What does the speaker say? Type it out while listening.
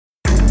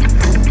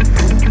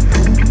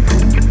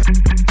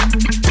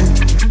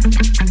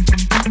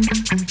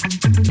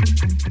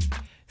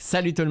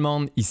Salut tout le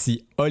monde,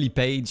 ici Oli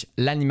Page,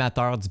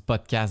 l'animateur du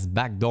podcast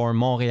Backdoor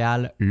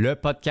Montréal, le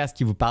podcast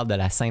qui vous parle de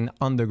la scène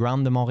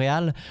underground de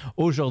Montréal.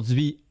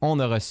 Aujourd'hui,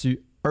 on a reçu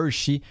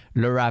Hershey,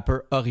 le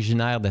rappeur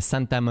originaire de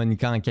Santa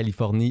Monica en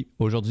Californie.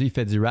 Aujourd'hui, il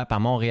fait du rap à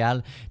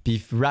Montréal,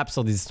 puis il rappe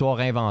sur des histoires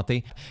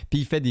inventées, puis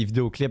il fait des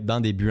vidéoclips dans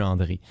des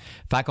buanderies.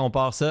 Fait qu'on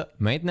part ça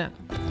maintenant.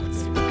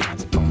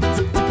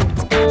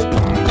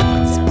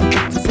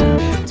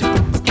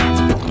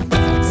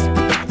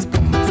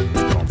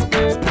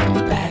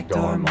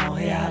 Backdoor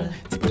Montréal.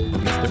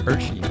 Mr.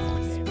 Hershey.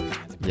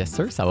 Yes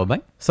sir, ça va bien?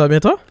 Ça va bien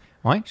toi?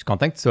 Ouais, je suis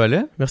content que tu sois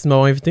là. Merci de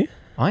m'avoir invité.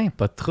 Ouais,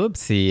 pas de trouble.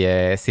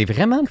 C'est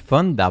vraiment le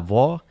fun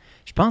d'avoir...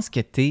 Je pense que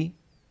t'es...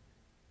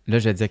 Là,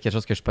 je vais dire quelque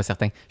chose que je suis pas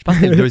certain. Je pense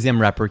que t'es le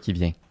deuxième rappeur qui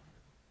vient.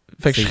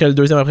 Fait que je serais le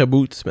deuxième après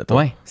Boots, mettons.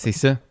 Ouais, c'est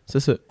ça. C'est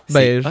ça.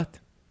 C'est Ben,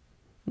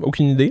 hot.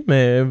 aucune idée,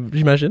 mais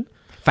j'imagine.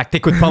 Fait que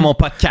t'écoutes pas mon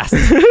podcast.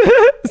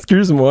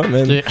 Excuse-moi,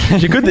 man. Ok.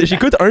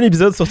 J'écoute un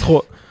épisode sur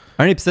 3.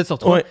 Un épisode sur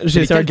 3. Ouais,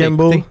 c'est un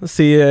gamble.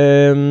 C'est...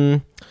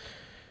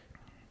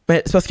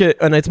 Ben, c'est parce que,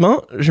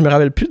 honnêtement, je me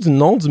rappelle plus du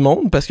nom du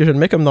monde parce que je le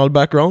mets comme dans le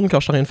background quand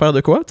je suis en train de faire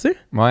de quoi, tu sais.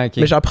 Ouais, ok.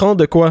 Mais j'apprends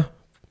de quoi,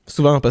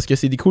 souvent, parce que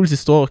c'est des cooles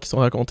histoires qui sont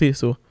racontées,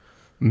 ça.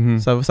 Mhm.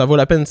 Ça vaut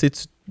la peine, tu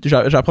sais.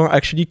 J'apprends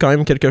actually quand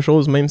même quelque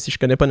chose, même si je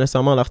connais pas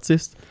nécessairement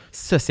l'artiste.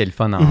 Ça, c'est le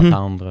fun à Mhm.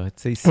 entendre.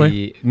 Tu sais,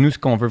 Ouais. Nous, ce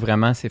qu'on veut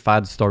vraiment, c'est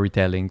faire du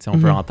storytelling. Tu sais, on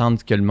veut Mhm. entendre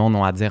ce que le monde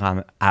a à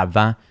dire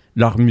avant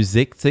leur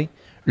musique, tu sais.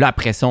 Là,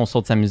 après ça, on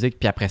saute sa musique,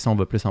 puis après ça, on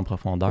va plus en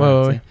profondeur. Ouais,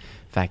 tu sais. ouais.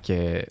 Fait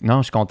que, non,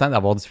 je suis content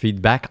d'avoir du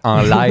feedback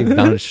en live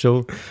dans le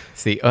show.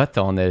 C'est hot,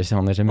 on a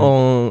jamais...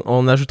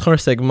 On ajoutera un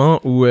segment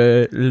où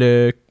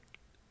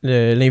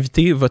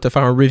l'invité va te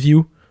faire un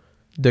review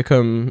de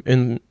comme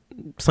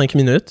 5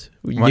 minutes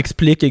où il Ouais.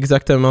 explique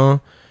exactement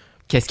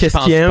Qu'est-ce qu'est-ce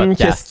pense qu'il du aime,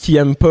 podcast? qu'est-ce qu'il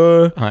aime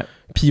pas, Ouais.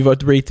 puis il va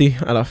te rater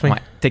à la fin. Ouais.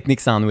 Technique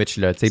sandwich,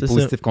 là. Tu sais, C'est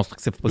positif, ça.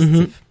 constructif,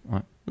 positif. Ouais.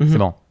 Mhm. C'est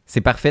bon.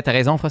 C'est parfait, t'as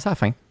raison, on fera ça à la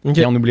fin. Ok,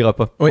 Et on n'oubliera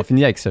pas. Oui. On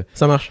finit avec ça.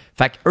 ça marche.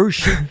 Fait que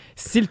Hershey,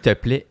 s'il te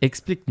plaît,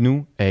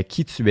 explique-nous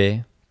qui tu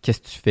es, qu'est-ce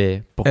que tu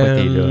fais, pourquoi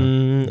t'es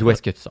là, d'où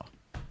est-ce que tu sors.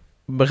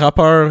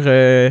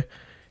 Rappeur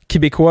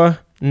québécois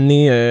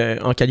né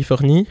en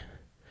Californie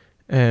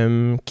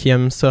qui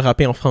aime ça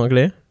rapper en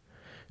franglais,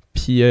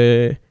 puis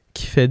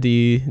qui fait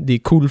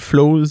des cool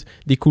flows,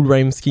 des cool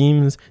rhyme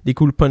schemes, des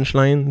cool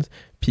punchlines,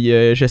 puis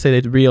j'essaie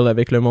d'être real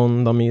avec le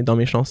monde dans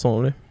mes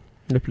chansons là,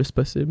 le plus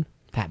possible.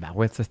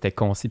 Tabarouette, ça c'était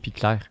concis puis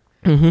clair.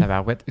 Mhm.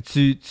 Tabarouette.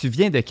 Tu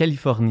viens de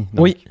Californie,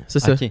 donc. Oui, c'est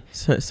ça. Ok.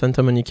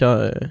 Santa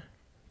Monica,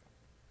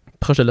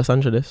 proche de Los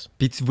Angeles.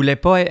 Puis tu voulais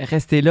pas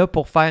rester là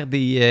pour faire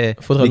des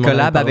Faudrait demander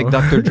collabs à mes avec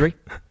parents. Dr. Dre?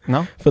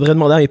 Non? Faudrait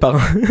demander à mes parents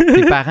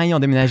Tes parents, ils ont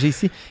déménagé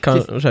ici? quand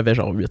Qu'est-ce- j'avais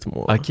genre 8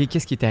 mois. OK,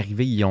 qu'est-ce qui est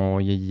arrivé?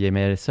 Ils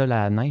aimaient ça,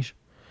 la neige?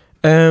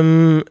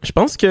 Je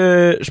pense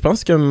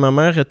que ma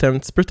mère était un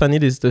petit peu tannée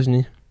des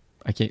États-Unis.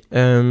 OK.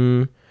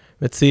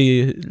 Mais tu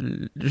sais,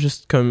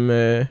 juste comme...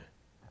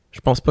 je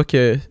pense pas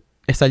qu'elle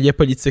s'alliait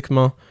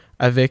politiquement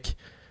avec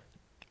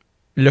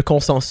le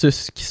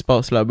consensus qui se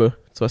passe là-bas.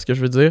 Tu vois ce que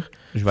je veux dire?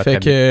 Je vois Fait très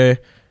bien.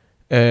 que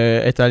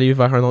elle est allée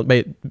vers un autre...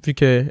 Ben, vu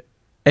que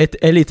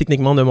elle est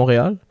techniquement de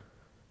Montréal,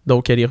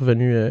 donc elle est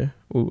revenue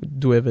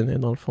d'où elle venait,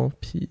 dans le fond,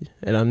 puis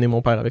elle a amené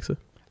mon père avec ça.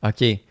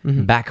 OK,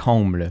 Mhm. back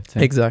home, là. tu sais.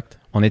 Exact.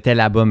 On était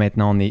là-bas,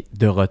 maintenant, on est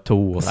de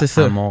retour C'est à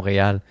ça.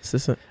 Montréal. C'est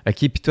ça. OK,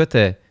 puis toi,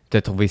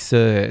 t'as trouvé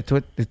ça...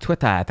 Toi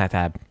ta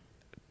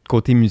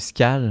côté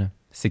musical,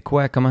 c'est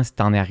quoi? Comment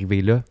t'en es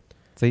arrivé là?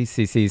 Tu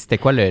sais, c'était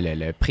quoi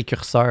le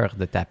précurseur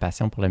de ta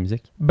passion pour la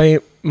musique? Ben,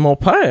 mon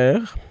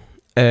père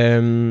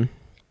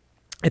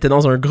était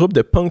dans un groupe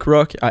de punk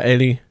rock à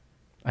L.A.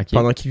 OK.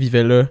 pendant qu'il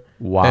vivait là,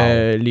 Wow.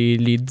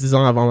 les 10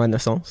 ans avant ma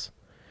naissance.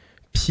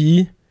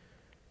 Puis,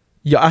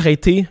 il a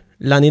arrêté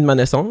l'année de ma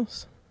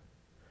naissance.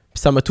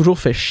 Puis ça m'a toujours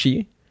fait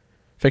chier.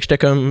 Fait que j'étais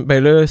comme,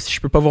 ben là, si je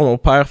peux pas voir mon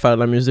père faire de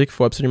la musique, il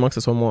faut absolument que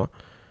ce soit moi.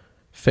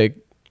 Fait que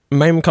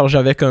même quand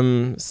j'avais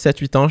comme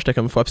 7-8 ans, j'étais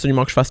comme, faut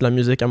absolument que je fasse de la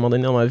musique à un moment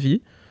donné dans ma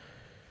vie.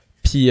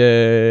 Puis,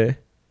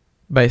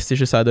 ben c'est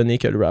juste à donner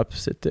que le rap,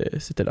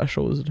 c'était la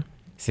chose. Là.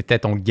 C'était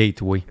ton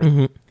gateway.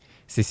 Mhm.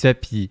 C'est ça,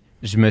 puis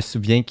je me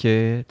souviens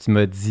que tu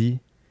m'as dit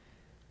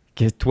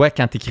que toi,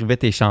 quand t'écrivais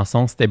tes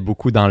chansons, c'était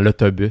beaucoup dans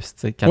l'autobus,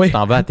 tu sais, quand Oui. tu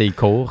t'en vas à tes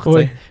cours, tu sais,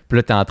 Ouais. puis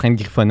là, t'es en train de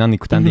griffonner en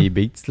écoutant Mhm. des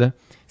beats, là.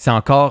 C'est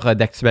encore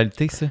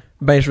d'actualité, ça?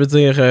 Ben, je veux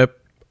dire,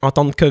 en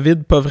temps de COVID,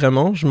 pas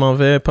vraiment. Je m'en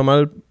vais pas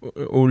mal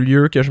au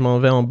lieu que je m'en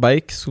vais en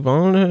bike,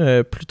 souvent,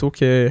 là, plutôt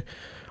que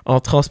en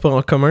transport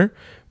en commun.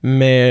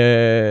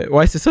 Mais,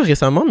 ouais, c'est ça,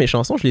 récemment, mes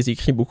chansons, je les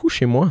écris beaucoup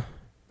chez moi.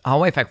 Ah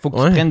ouais, fait qu'il faut que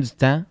Ouais. tu prennes du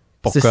temps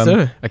pour C'est comme... ça.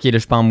 OK, là, je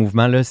suis pas en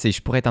mouvement, là,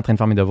 je pourrais être en train de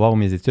faire mes devoirs ou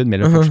mes études, mais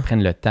là, il faut que je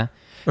prenne le temps.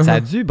 Ça a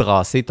dû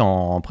brasser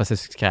ton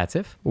processus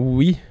créatif?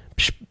 Oui.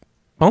 Puis je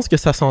pense que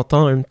ça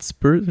s'entend un petit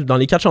peu. Dans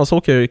les 4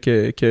 chansons que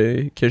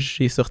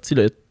j'ai sorties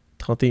le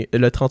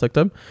 30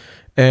 octobre,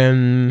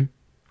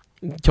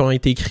 qui ont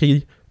été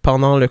écrites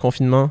pendant le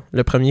confinement,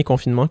 le premier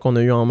confinement qu'on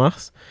a eu en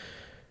mars,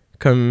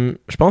 comme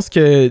je pense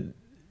que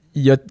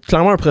il y a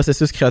clairement un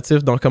processus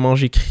créatif dans comment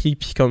j'écris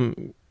puis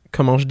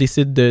comment je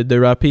décide de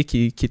rapper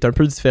qui est un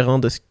peu différent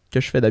de ce que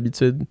je fais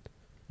d'habitude,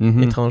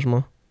 Mhm.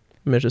 étrangement.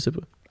 Mais je sais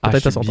pas.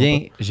 Peut-être à son tour.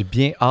 J'ai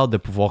bien hâte de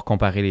pouvoir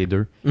comparer les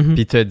deux Mhm.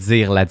 puis te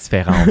dire la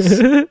différence.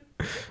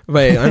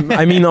 Ben,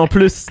 I mean, en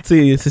plus, tu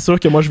sais, c'est sûr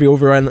que moi, je vais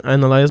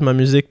over-analyse ma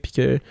musique puis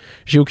que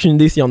j'ai aucune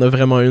idée s'il y en a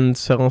vraiment une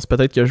différence.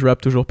 Peut-être que je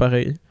rappe toujours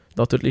pareil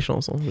dans toutes les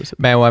chansons. Je sais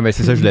pas. Ben ouais, mais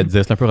c'est ça que je voulais te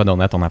dire. C'est un peu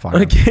redondant ton affaire.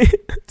 Ok.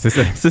 C'est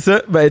ça. C'est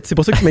ça. Ben, c'est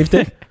pour ça que tu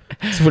m'invitais.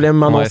 Tu voulais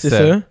m'annoncer Ouais,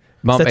 ça.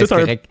 Bon, C'est ben, tout c'est un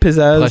correct.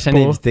 pesage Prochain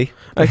pour... invité.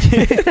 Ok.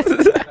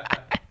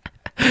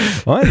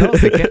 Ouais, non,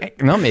 c'est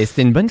correct. Non, mais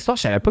c'était une bonne histoire.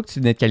 Je savais pas que tu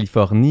venais de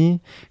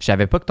Californie. Je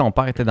savais pas que ton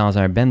père était dans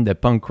un band de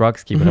punk rock,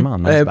 ce qui est vraiment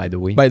nice, by the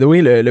way. By the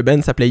way, le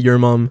band s'appelait Your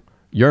Mom.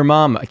 Your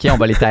mom. OK, on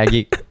va les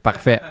taguer.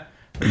 Parfait.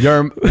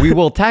 We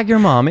will tag your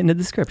mom in the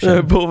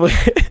description. Pour vrai.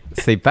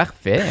 C'est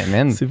parfait,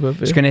 man. C'est pas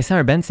fait. Je connaissais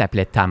un band qui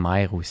s'appelait Ta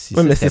Mère aussi.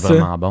 Ouais, mais C'était c'est ça.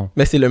 vraiment bon.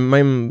 Mais c'est le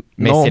même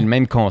Mais nom. c'est le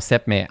même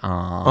concept, mais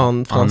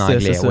en français, anglais,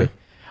 c'est ça. oui.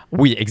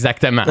 Oui,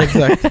 exactement.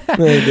 Exact.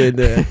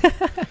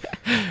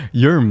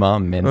 Your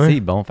mom, man, Ouais. c'est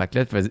bon. Fait que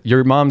là,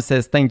 Your mom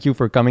says thank you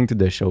for coming to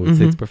the show. Tu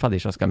sais, tu peux faire des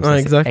choses comme ça. Ouais,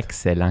 C'est exact.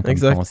 excellent comme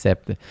Exact.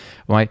 concept.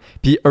 Ouais.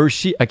 Puis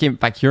Hershey, OK,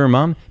 fait que Your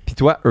mom, puis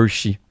toi,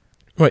 Hershey.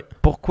 Ouais.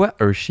 Pourquoi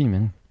Hershey,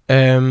 man?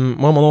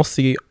 Moi, mon nom,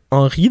 c'est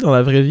Henri dans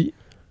la vraie vie.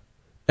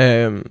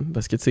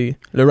 Parce que, tu sais,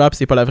 le rap,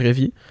 c'est pas la vraie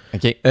vie.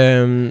 OK.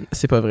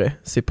 C'est pas vrai.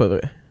 C'est pas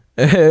vrai.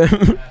 Parce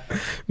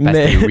mais...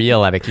 que t'es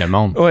real avec le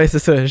monde. Ouais, c'est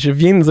ça. Je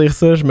viens de dire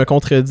ça. Je me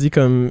contredis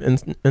comme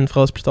une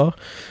phrase plus tard.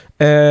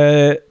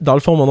 Dans le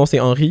fond, mon nom, c'est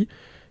Henri.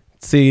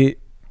 C'est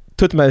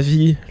toute ma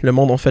vie, le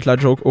monde a fait la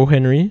joke O.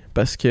 Henry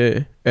parce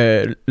que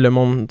le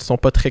monde ne sont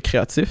pas très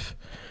créatifs.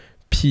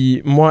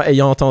 Puis moi,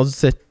 ayant entendu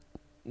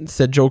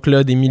cette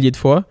joke-là des milliers de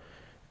fois,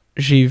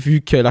 j'ai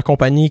vu que la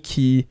compagnie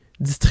qui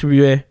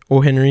distribuait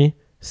O. Henry,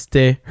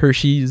 c'était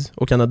Hershey's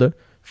au Canada.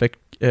 Fait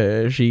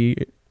que j'ai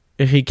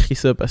réécrit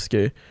ça parce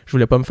que je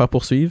voulais pas me faire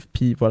poursuivre.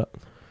 Puis voilà,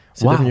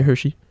 c'est Wow. devenu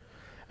Hershey.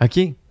 OK.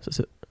 C'est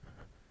ça.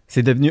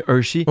 C'est devenu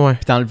Hershey. Ouais.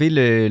 Puis t'as enlevé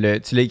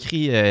tu l'as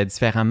écrit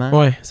différemment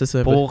Ouais, c'est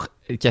ça. pour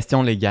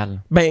question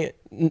légale. Ben,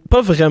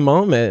 pas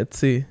vraiment, mais tu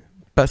sais,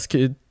 parce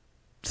que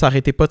ça aurait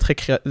été pas très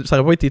ça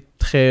aurait pas été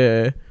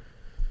très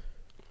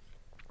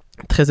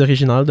très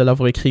original de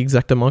l'avoir écrit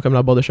exactement comme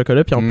la barre de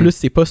chocolat. Puis en plus,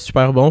 c'est pas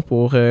super bon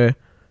pour tu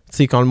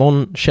sais, quand le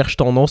monde cherche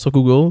ton nom sur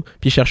Google,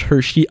 puis ils cherchent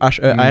Hershey,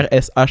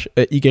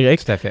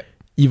 H-E-R-S-H-E-Y, Tout à fait.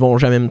 ils vont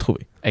jamais me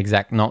trouver.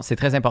 Exact. Non, c'est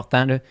très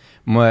important. Là.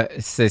 Moi,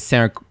 c'est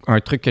un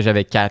truc que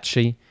j'avais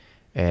catché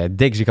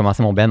dès que j'ai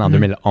commencé mon band en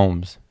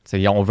 2011.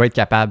 T'sais, on veut être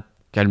capable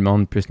que le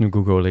monde puisse nous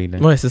googler. Là.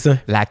 Ouais, c'est ça.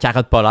 La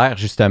carotte polaire,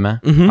 justement,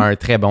 Mhm. a un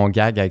très bon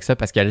gag avec ça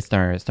parce que c'est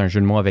un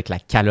jeu de mots avec la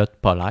calotte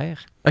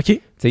polaire. OK.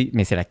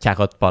 Mais c'est la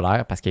carotte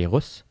polaire parce qu'elle est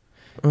rousse.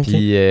 OK.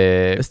 Puis,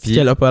 C'est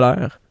qu'elle a pas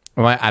l'air.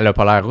 ouais, elle a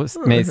polaire rousse.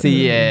 Mais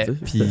c'est.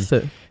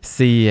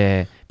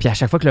 Puis à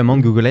chaque fois que le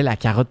monde googlait la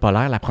carotte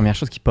polaire, la première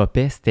chose qui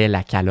popait, c'était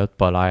la calotte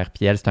polaire.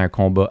 Puis elle, c'était un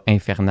combat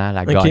infernal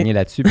à gagner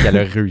là-dessus, puis elle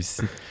a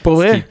réussi. Pour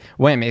vrai?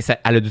 Ouais, mais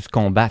elle a dû se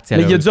combattre.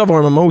 Mais il y a dû avoir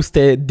un moment où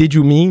c'était Did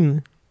you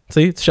mean?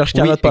 Tu sais, tu cherches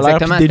Oui, carotte polaire,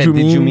 exactement, puis c'était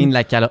Did you mean?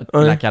 la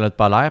calotte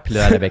polaire, puis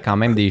là, elle avait quand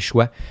même des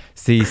choix.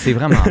 C'est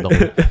vraiment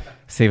drôle.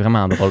 C'est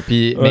vraiment drôle.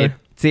 Puis, Ouais. mais,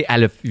 tu sais,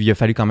 il a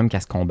fallu quand même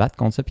qu'elle se combatte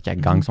contre ça, puis qu'elle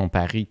gagne son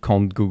pari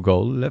contre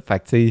Google. Là. Fait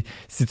que, tu sais,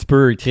 si tu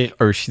peux écrire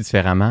Hershey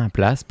différemment à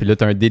place, puis là,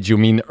 tu as un Did you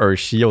mean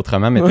Hershey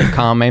autrement, mais tu as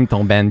quand même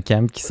ton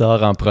Bandcamp qui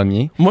sort en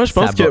premier. Moi, je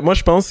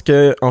pense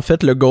que en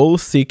fait, le goal,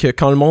 c'est que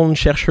quand le monde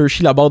cherche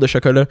Hershey, la barre de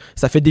chocolat,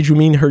 ça fait Did you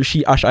mean Hershey,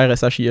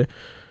 H-R-S-H-I-E.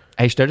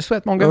 Hey, je te le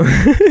souhaite, mon gars.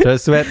 Je te le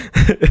souhaite.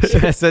 Je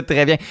te le souhaite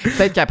très bien.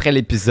 Peut-être qu'après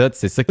l'épisode,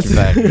 c'est ça qui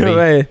va arriver.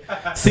 Ouais.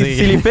 C'est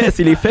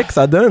les faits que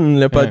ça donne,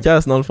 le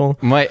podcast, dans le fond.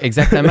 Ouais,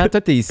 exactement. Toi,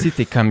 t'es ici,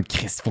 t'es comme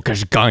Chris, faut que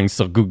je gagne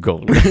sur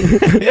Google.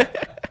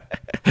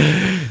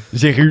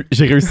 J'ai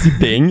réussi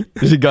Bing.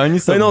 J'ai gagné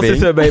sur Non, Bing. c'est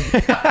ça. Ben,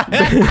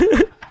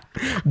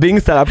 Bing,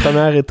 c'était la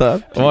première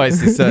étape. Ouais,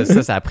 c'est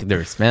ça. Ça a pris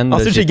 2 semaines.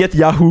 Ensuite, j'ai Get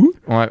Yahoo.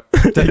 Ouais.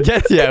 T'as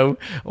Get Yahoo.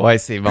 Ouais,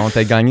 c'est bon.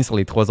 T'as gagné sur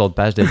les 3 autres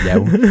pages de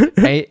Yahoo.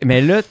 Hey,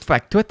 mais là, fait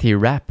que toi, t'es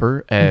rapper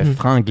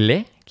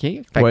franglais. OK?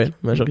 Fait Ouais, que-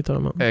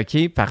 majoritairement.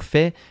 OK,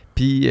 parfait.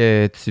 Puis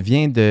tu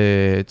viens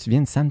de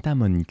Santa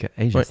Monica.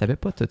 Hey, je ne Ouais. savais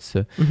pas tout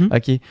ça. Mhm.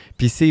 OK.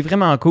 Puis c'est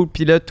vraiment cool.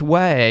 Puis là,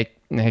 toi,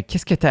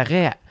 qu'est-ce que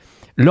t'aurais...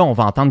 Là, on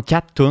va entendre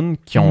 4 tunes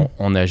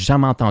qu'on n'a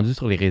jamais entendues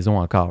sur les réseaux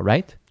encore,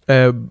 right?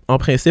 En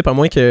principe, à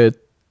moins que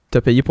t'as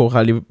payé pour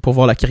aller pour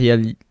voir la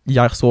Kyrielle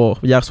hier soir.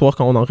 Hier soir,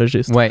 quand on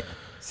enregistre. Ouais,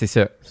 c'est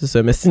ça. C'est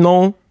ça. Mais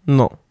sinon,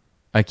 non.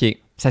 OK.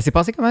 Ça s'est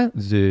passé comment,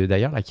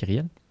 d'ailleurs, la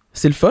Kyrielle?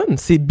 C'est le fun.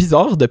 C'est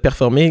bizarre de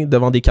performer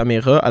devant des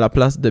caméras à la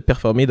place de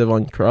performer devant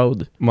une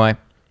crowd. Ouais.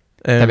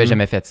 T'avais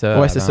jamais fait ça.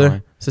 Ouais, c'est avant, ça.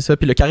 C'est ça.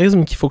 Puis le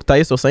charisme qu'il faut que tu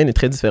ailles sur scène est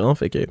très différent.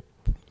 Fait que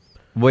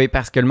Oui,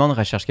 parce que le monde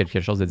recherche quelque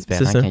chose de différent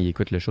C'est ça. quand il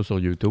écoute le show sur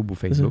YouTube ou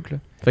Facebook. Là.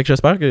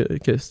 j'espère que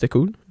c'était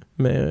cool.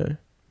 Mais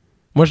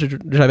moi,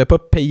 j'avais pas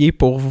payé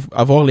pour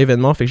avoir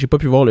l'événement. Fait que j'ai pas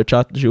pu voir le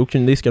chat. J'ai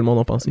aucune idée de ce que le monde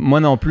en pensait. Moi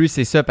non plus,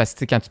 c'est ça, parce que tu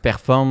sais, quand tu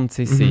performes,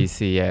 tu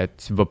sais,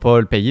 tu vas pas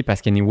le payer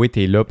parce qu'anyway,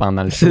 t'es là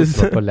pendant le show, tu C'est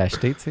vas ça. pas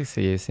l'acheter, tu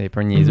sais, c'est un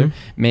peu niaiseux.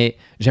 Mais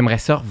j'aimerais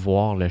ça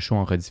revoir le show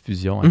en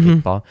rediffusion à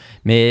quelque part.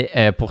 Mais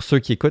pour ceux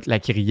qui écoutent, la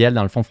Kyrielle,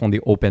 dans le fond, font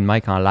des open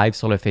mic en live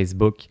sur le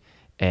Facebook,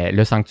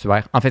 le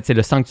Sanctuaire. En fait, c'est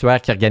le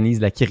Sanctuaire qui organise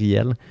la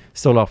Kyrielle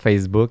sur leur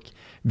Facebook.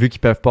 vu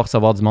qu'ils peuvent pas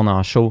recevoir du monde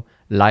en show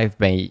live,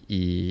 ben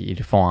ils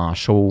le font en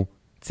show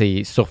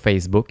sur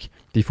Facebook.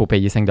 Puis il faut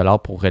payer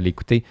 5$ pour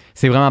l'écouter.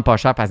 C'est vraiment pas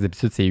cher parce que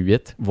d'habitude, c'est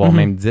 8, voire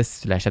même 10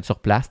 si tu l'achètes sur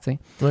place.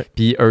 Ouais.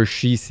 Puis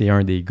Hershey, c'est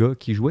un des gars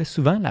qui jouait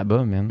souvent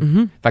là-bas,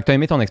 man. Fait que t'as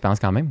aimé ton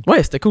expérience quand même.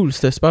 Ouais, c'était cool,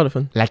 c'était super le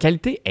fun. La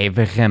qualité est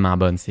vraiment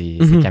bonne, ces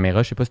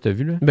caméras. Je sais pas si t'as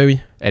vu, là. Ben oui.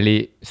 Elle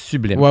est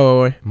sublime.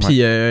 Ouais. Puis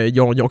ils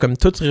ont comme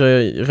tout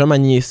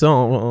remanié ça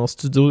en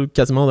studio,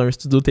 quasiment dans un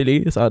studio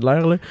télé, ça a de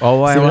l'air, là.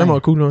 Oh, ouais, c'est vraiment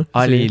cool, hein.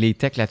 Ah, les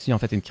techs là-dessus, ils ont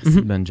fait une Christie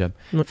bonne job.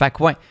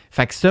 Ouais.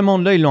 Fait que ce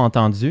monde-là, ils l'ont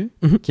entendu.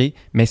 OK.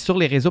 Mais sur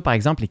les réseaux, par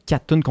exemple, les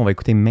 4 tunes qu'on va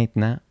écouter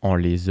maintenant, on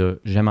les a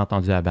jamais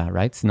entendus avant,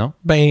 right? Sinon?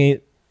 Ben,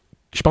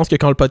 je pense que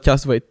quand le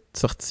podcast va être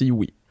sorti,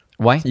 oui.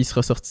 Ouais? Il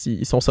sera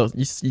sorti.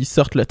 Ils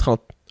sortent le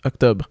 30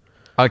 octobre.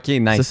 OK,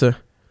 nice. C'est ça.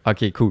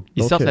 OK, cool. Ils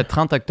Donc, sortent le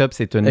 30 octobre,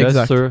 ces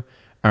tunes-là, sur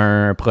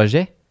un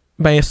projet?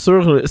 Ben,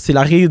 c'est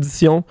la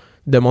réédition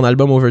de mon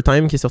album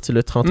Overtime qui est sorti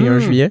le 31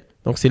 juillet.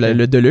 Donc, c'est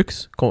le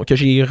Deluxe que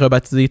j'ai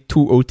rebaptisé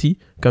 2OT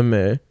comme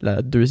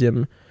la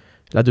deuxième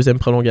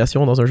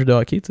prolongation dans un jeu de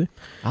hockey, tu sais.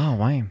 Ah,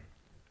 ouais.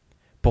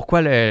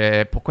 Pourquoi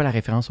la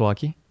référence au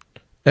hockey?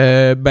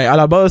 Ben, à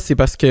la base, c'est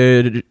parce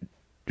que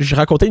je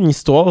racontais une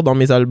histoire dans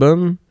mes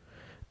albums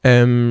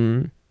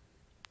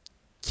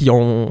qui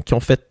ont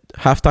fait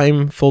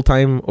halftime,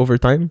 full-time,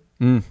 overtime.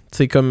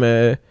 C'est comme...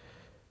 ben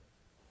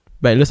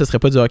là, ce serait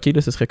pas du hockey,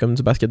 là, ce serait comme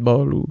du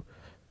basketball ou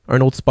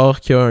un autre sport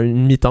qui a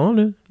une mi-temps.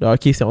 Là. Le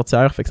hockey, c'est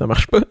entière, fait que ça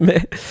marche pas.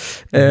 Mais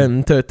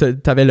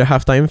t'avais le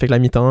halftime, fait que la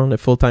mi-temps, le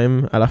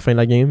full-time à la fin de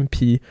la game,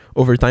 puis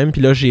overtime.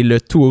 Puis là, j'ai le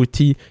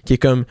 2OT qui est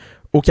comme...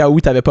 Au cas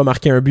où t'avais pas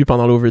marqué un but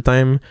pendant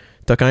l'overtime,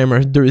 t'as quand même un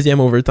deuxième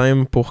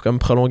overtime pour comme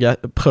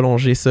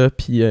prolonger ça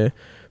puis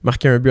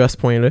marquer un but à ce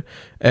point-là.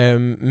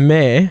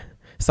 Mais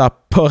ça n'a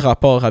pas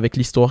rapport avec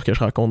l'histoire que je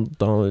raconte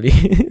dans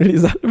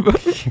les albums.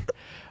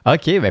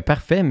 OK, ben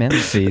parfait, man.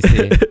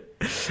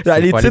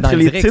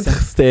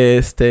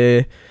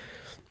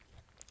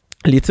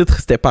 Les titres,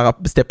 c'était pas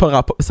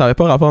ça avait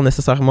pas rapport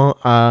nécessairement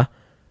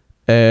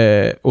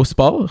au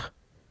sport,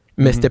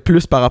 mais c'était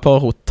plus par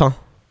rapport au temps.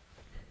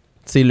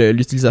 Tu sais,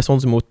 l'utilisation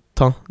du mot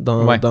temps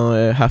dans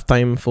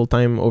halftime,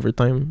 full-time,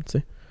 overtime, tu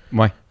sais.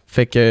 Ouais.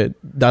 Fait que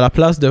dans la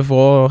place de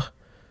voir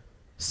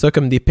ça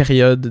comme des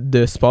périodes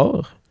de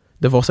sport,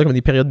 de voir ça comme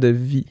des périodes de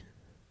vie.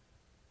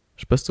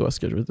 Je sais pas si tu vois ce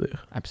que je veux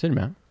dire.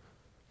 Absolument.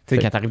 Tu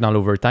sais, quand t'arrives dans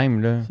l'overtime,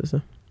 là, c'est ça.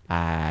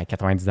 À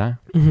 90 ans.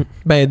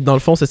 Ben, dans le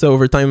fond, c'est ça,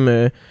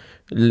 overtime.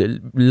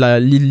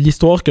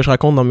 L'histoire que je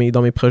raconte dans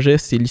mes projets,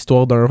 c'est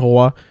l'histoire d'un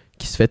roi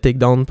qui se fait take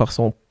down par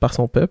son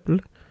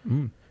peuple.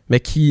 Mais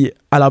qui,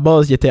 à la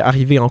base, il était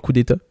arrivé en coup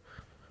d'état.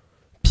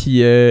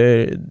 Puis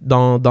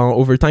dans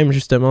Overtime,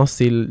 justement,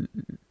 c'est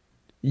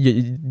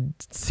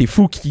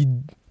fou qui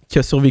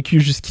a survécu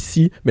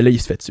jusqu'ici, mais là,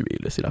 il se fait tuer,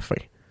 là, c'est la fin.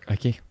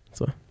 OK.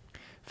 Ça.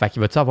 Fait qu'il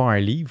va-tu avoir un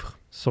livre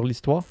sur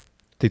l'histoire?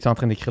 T'es-tu en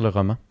train d'écrire le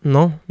roman?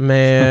 Non,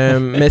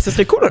 mais ce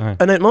serait cool. Ouais.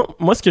 Honnêtement,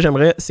 moi, ce que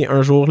j'aimerais, c'est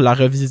un jour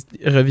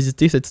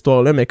revisiter cette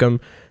histoire-là, mais comme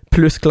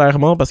plus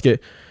clairement, parce que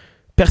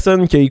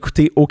personne qui a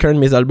écouté aucun de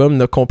mes albums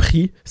n'a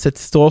compris cette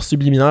histoire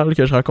subliminale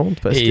que je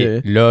raconte.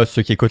 Là,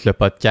 ceux qui écoutent le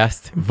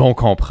podcast vont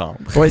comprendre.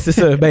 Ouais, c'est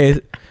ça. Ben,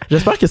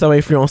 j'espère que ça va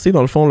influencer,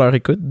 dans le fond, leur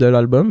écoute de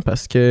l'album,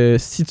 parce que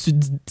si tu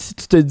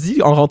te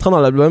dis, en rentrant dans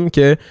l'album,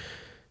 que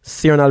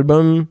c'est un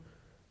album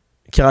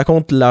qui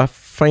raconte la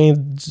fin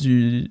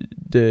du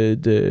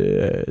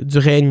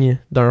règne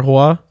d'un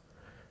roi,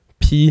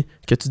 puis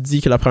que tu te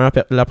dis que la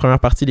première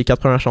partie, les 4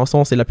 premières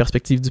chansons, c'est la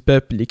perspective du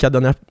peuple, les 4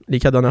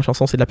 dernières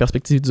chansons, c'est la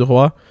perspective du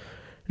roi,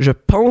 je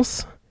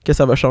pense que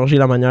ça va changer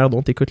la manière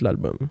dont tu écoutes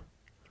l'album.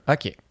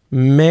 OK.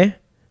 Mais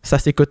ça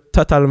s'écoute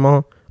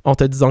totalement en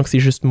te disant que c'est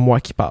juste moi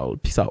qui parle,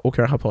 puis ça n'a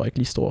aucun rapport avec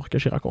l'histoire que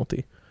j'ai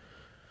racontée.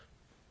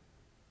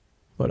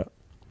 Voilà.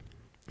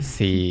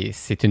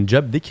 C'est une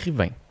job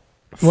d'écrivain.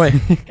 Ouais.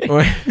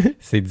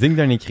 C'est digne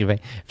d'un écrivain.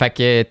 Fait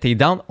que t'es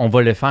down, on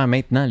va le faire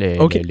maintenant,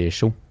 les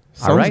shows.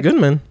 Sounds good,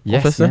 man. Yes,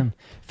 on fait ça. Man.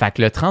 Fait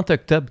que le 30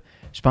 octobre,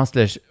 je pense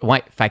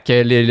fait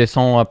que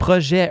son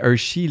projet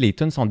Hershey, les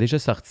tunes sont déjà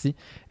sortis.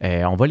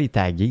 On va les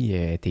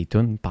taguer, tes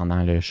tunes,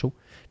 pendant le show.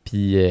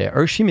 Puis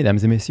Hershey, mesdames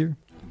et messieurs.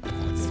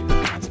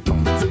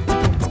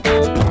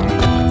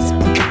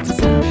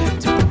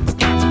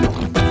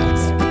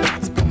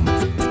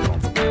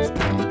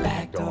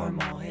 Backdoor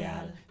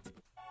Montréal.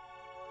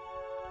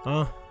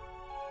 Ah.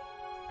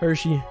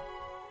 Hershey.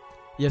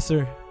 Yes,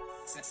 sir.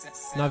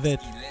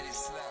 Navette.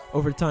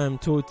 Overtime,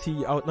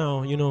 2OT, out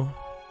now, you know.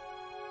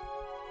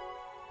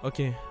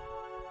 Ok.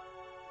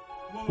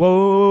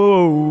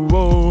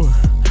 Whoa.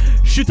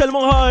 J'suis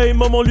tellement high,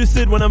 moment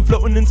lucide when I'm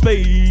floating in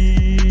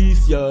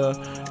space, yeah.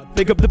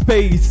 Pick up the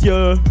pace,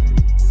 yeah.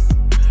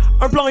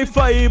 Un plan est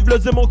faible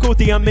de mon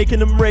côté, I'm making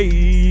them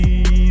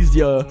raise,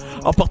 yeah.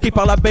 Emporté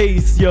par la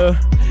base, yeah.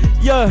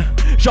 Yeah,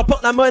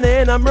 j'emporte la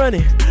monnaie and I'm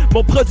running.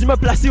 Mon produit m'a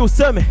placé au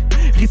sommet.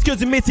 Risque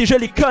du métier, je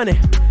les connais,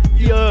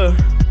 yeah.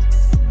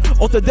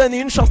 On t'a donné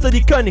une chance de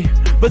déconner.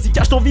 Vas-y,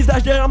 cache ton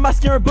visage derrière un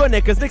masque et un bonnet,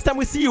 cause next time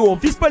we see you, on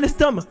vise pas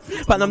l'estomac.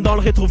 Paname dans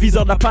le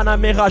rétroviseur de la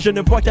Panamera, je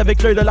ne vois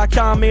qu'avec l'œil de la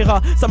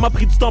caméra. Ça m'a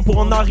pris du temps pour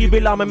en arriver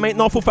là, mais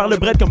maintenant faut faire le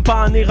bread comme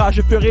Panera.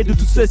 Je ferai de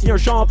tout ceci un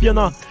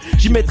championnat,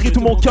 j'y mettrai tout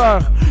mon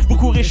cœur. Vous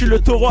courez chez le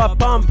taureau à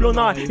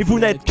Pamplona, et vous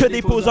n'êtes que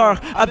des poseurs,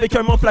 avec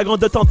un manque flagrant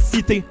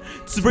d'authenticité.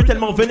 Tu veux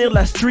tellement venir de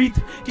la street,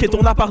 que ton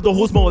appart de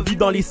Rosemont vit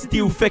dans les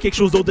cités ou fait quelque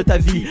chose d'autre de ta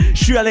vie.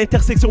 Je suis à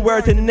l'intersection where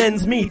it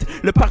ends meet,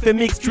 le parfait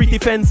mix street et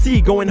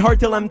fancy, going hard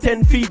till I'm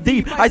 10 feet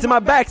deep. Eyes in my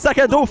back, sac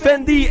à dos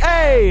Fendi,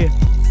 hey!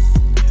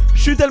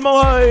 J'suis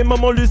tellement high,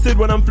 maman lucide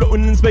when I'm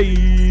floating in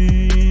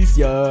space,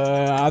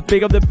 yeah. I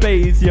pick up the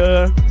pace,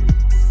 yeah.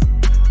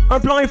 Un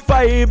plan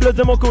infaillible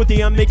de mon côté,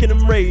 I'm making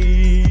them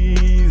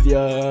raise,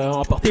 yeah.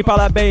 Emporté par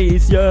la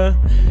base, yeah.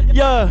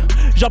 Yeah,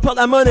 j'emporte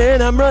la monnaie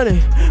and I'm running.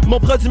 Mon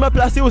produit m'a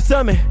placé au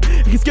sommet.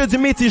 Risque du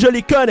métier, je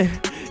les connais,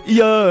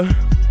 yeah.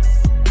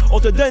 On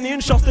te donne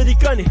une chance de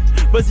déconner.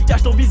 Vas-y,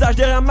 cache ton visage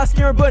derrière un masque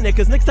et un bonnet,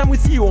 cause next time we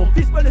see you, on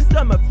pisse pas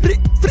l'estomac. Flic,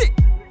 flic.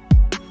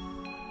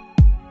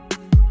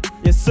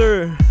 Yes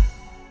sir.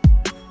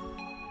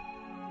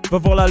 Va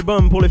voir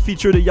l'album pour le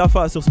feature de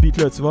Yafa sur ce beat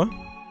là, tu vois.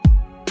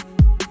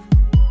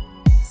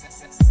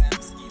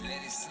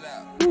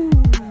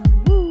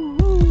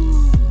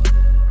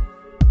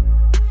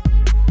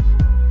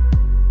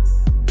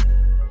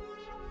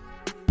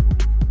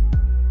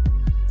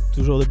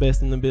 Toujours the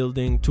best in the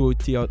building,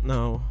 2OT out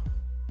now.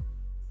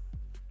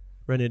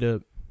 Run it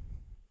up.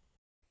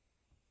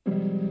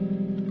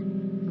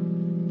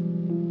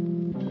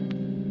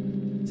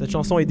 Cette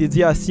chanson est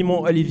dédiée à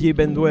Simon Olivier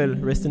Bendwell,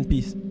 rest in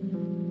peace.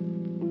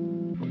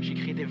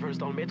 J'écris des verses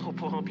dans le métro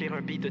pour remplir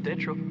un beat de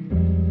Detro.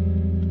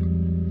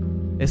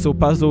 S.O.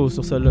 Pazo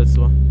sur celle-là, tu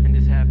vois. And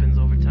this happens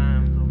over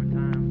time,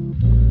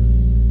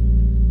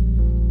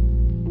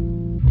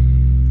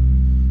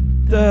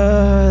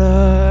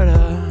 Da, da, da.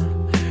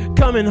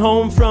 Coming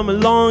home from a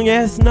long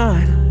ass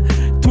night.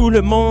 Tout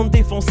le monde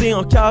défoncé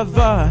en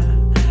cavale.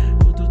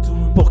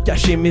 Pour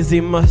cacher mes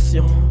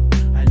émotions.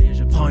 Allez,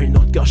 je prends une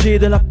autre gorgée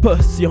de la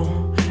potion.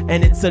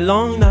 And it's a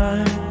long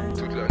night.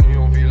 Toute la nuit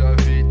on vit la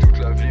vie, toute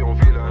la vie on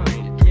vit la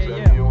nuit. Toute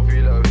la nuit on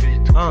vit la vie,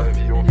 toute la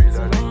vie on vit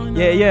la nuit.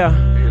 Yeah, yeah.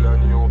 Et la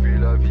nuit on vit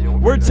la vie, on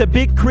vit Words a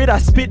big crit, I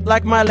spit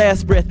like my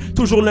last breath.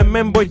 Toujours le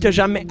même boy que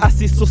jamais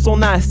assis sur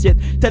son assiette.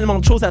 Tellement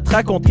de choses à te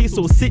raconter,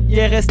 sur site, il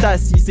reste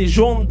assis. C'est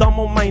jaune dans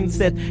mon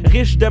mindset,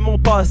 riche de mon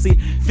passé,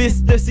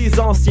 fils de ses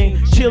anciens.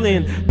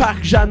 Chillin',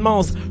 parc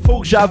Jeanne-Mance, faut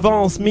que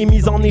j'avance. Mes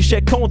mises en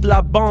échec contre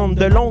la bande,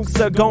 de longues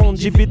secondes.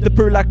 J'évite de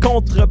peu la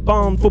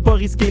contrebande, faut pas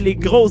risquer les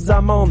grosses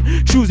amendes.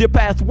 Choose your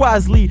path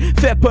wisely,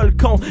 fais pas le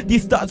con.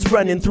 These thoughts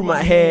running through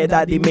my head,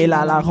 à des milles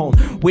à la ronde.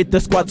 With the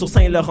squad sur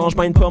Saint-Laurent,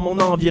 j'mine pas mon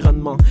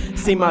environnement.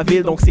 C'est ma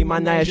ville, donc c'est ma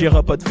neige,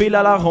 y'aura pas de fil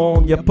à la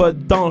ronde, y'a pas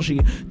de danger.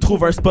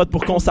 Trouve un spot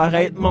pour qu'on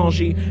s'arrête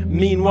manger.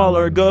 Meanwhile,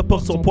 un gars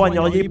porte son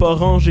poignardier pas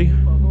rangé.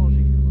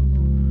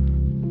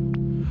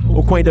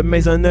 Au coin de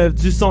Maisonneuve,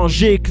 du sang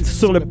gicle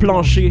sur le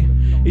plancher.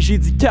 Et j'ai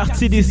dit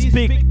quartier des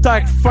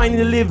spectacles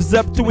finally lives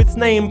up to its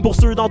name. Pour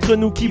ceux d'entre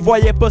nous qui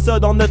voyaient pas ça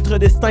dans notre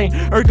destin.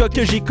 Un gars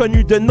que j'ai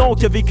connu de nom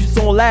qui a vécu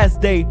son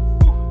last day.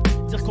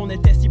 Dire qu'on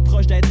était si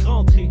proche d'être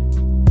rentré.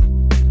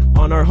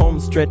 On our home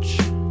stretch.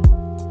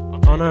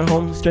 On our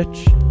home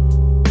stretch.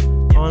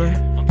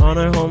 On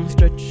our home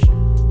stretch.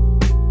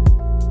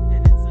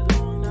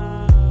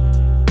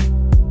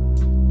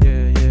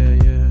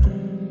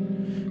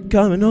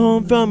 Coming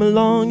home from a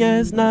long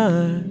ass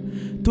night.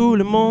 Tout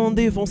le monde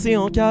défoncé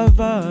en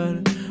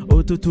cavale.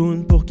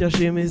 Autotune pour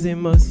cacher mes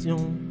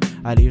émotions.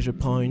 Allez, je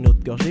prends une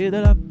autre gorgée de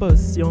la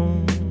potion.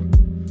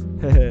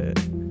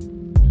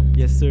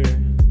 Yes sir.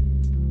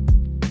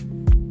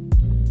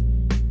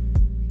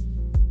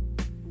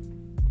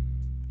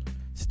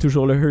 C'est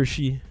toujours le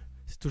Hershey.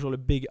 C'est toujours le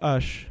Big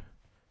H.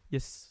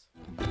 Yes.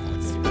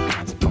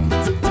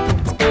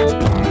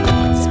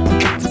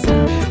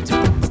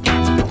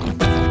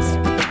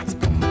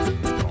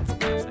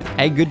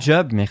 Hey, good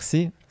job,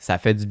 merci. Ça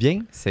fait du bien,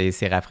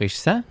 c'est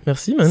rafraîchissant.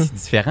 Merci, man. C'est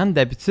différent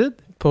d'habitude.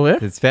 Pour vrai?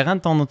 C'est différent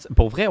de ton autre...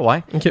 Pour vrai,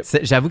 ouais. Okay.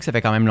 J'avoue que ça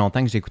fait quand même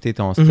longtemps que j'ai écouté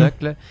ton stock,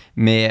 là.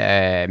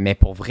 Mais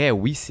pour vrai,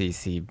 oui, c'est...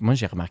 Moi,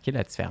 j'ai remarqué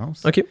la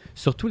différence. OK.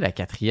 Surtout la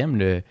quatrième,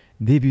 le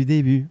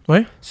début.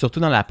 Ouais. Surtout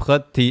dans la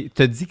prod.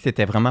 T'as dit que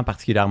t'étais vraiment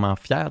particulièrement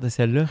fier de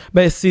celle-là?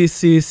 Ben,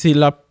 c'est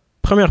la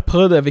première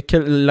prod avec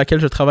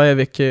laquelle je travaille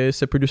avec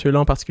ce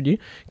producer-là en particulier,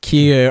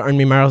 qui est un de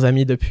mes meilleurs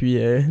amis depuis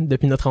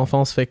notre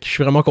enfance. Fait que je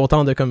suis vraiment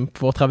content de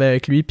pouvoir travailler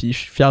avec lui, puis je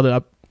suis fier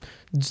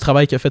du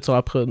travail qu'il a fait sur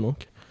la prod. Donc,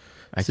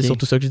 okay. C'est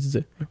surtout ça que je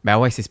disais. Ben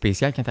ouais, c'est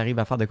spécial quand t'arrives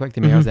à faire de quoi avec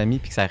tes meilleurs amis,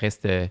 puis que ça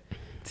reste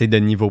de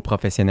niveau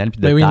professionnel,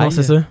 puis de ben taille. Oui, non,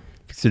 c'est ça.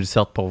 Puis que tu le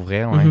sortes pour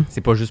vrai, ouais. C'est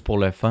pas juste pour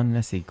le fun,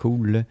 là, c'est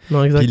cool. Là.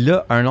 Non, exact. Puis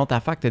là, un autre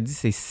affaire que t'as dit,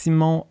 c'est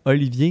Simon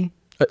Olivier.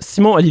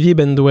 Simon Olivier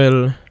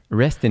Bendwell.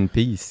 Rest in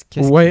peace.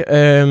 Ouais,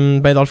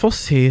 ben dans le fond,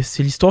 c'est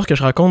l'histoire que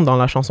je raconte dans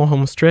la chanson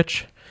Home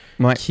Stretch,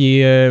 qui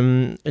est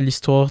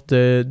l'histoire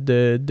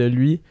de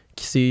lui,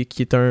 qui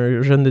est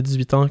un jeune de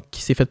 18 ans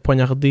qui s'est fait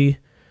poignarder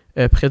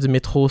près du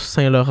métro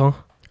Saint-Laurent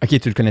Ok,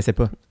 tu le connaissais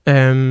pas?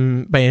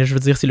 Ben, je veux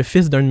dire, c'est le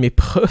fils d'un de mes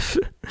profs.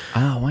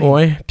 Ah ouais?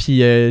 Ouais, puis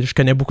je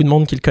connais beaucoup de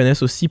monde qui le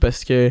connaissent aussi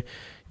parce que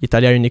il est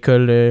allé à une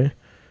école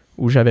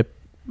où j'avais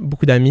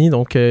beaucoup d'amis,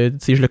 donc tu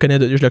sais, je le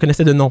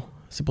connaissais de nom.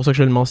 C'est pour ça que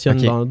je le mentionne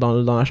Ok. dans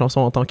la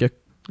chanson en tant que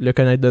le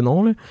connaître de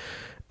nom, là.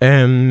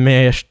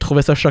 Mais je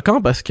trouvais ça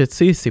choquant parce que, tu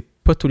sais, c'est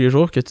pas tous les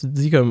jours que tu te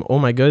dis comme « Oh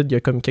my God, il y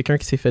a comme quelqu'un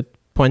qui s'est fait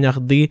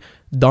poignarder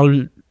dans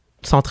le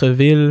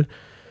centre-ville,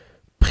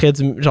 près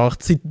du... » Genre,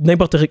 tu sais,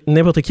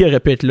 n'importe qui aurait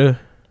pu être là.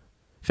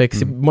 Fait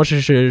que moi,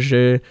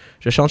 je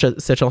change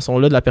cette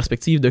chanson-là de la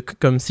perspective de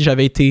comme si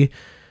j'avais été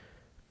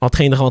en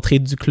train de rentrer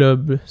du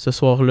club ce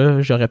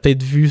soir-là, j'aurais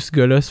peut-être vu ce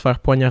gars-là se faire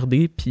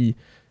poignarder, puis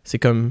c'est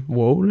comme «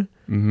 Wow, là.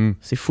 Mhm.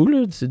 C'est fou,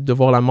 là, de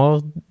voir la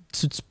mort.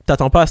 Tu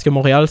t'attends pas à ce que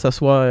Montréal, ça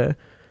soit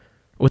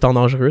autant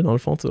dangereux, dans le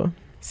fond, tu vois.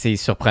 C'est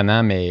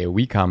surprenant, mais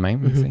oui, quand même.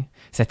 Mhm. Tu sais.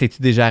 Ça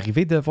t'es-tu déjà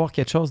arrivé de voir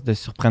quelque chose de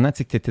surprenant? Tu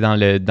sais, que t'étais dans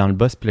le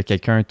bus, puis là,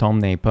 quelqu'un tombe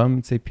dans les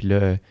pommes, tu sais, puis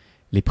là,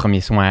 les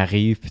premiers soins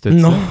arrivent, puis tout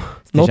Non. ça.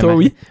 Non, toi,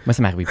 oui. Moi,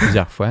 ça m'est arrivé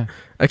plusieurs fois.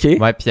 OK.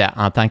 Ouais, puis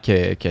en tant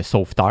que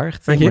sauveteur,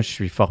 tu sais, Ok. moi, je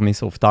suis formé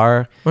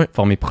sauveteur, Ouais.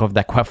 formé prof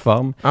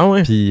d'aquaforme. Ah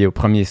ouais. Puis aux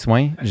premiers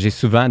soins, j'ai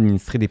souvent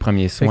administré des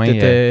premiers Fait que soins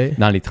t'étais-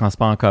 dans les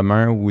transports en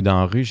commun ou dans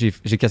la rue.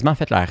 J'ai quasiment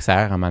fait le RCR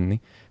à un moment donné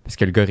parce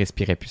que le gars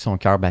respirait plus, son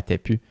cœur battait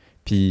plus.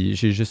 Puis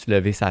j'ai juste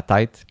levé sa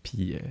tête,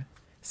 puis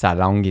sa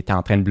langue était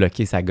en train de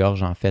bloquer sa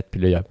gorge, en fait. Puis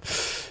là,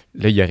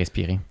 il a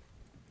respiré.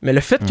 Mais le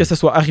fait que ce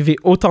soit arrivé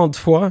autant de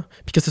fois,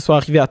 puis que ce soit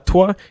arrivé à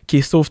toi, qui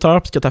est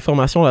sauveteur, puis que ta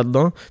formation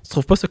là-dedans, tu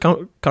trouves pas ça quand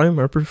même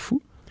un peu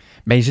fou?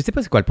 Ben, je sais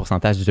pas c'est quoi le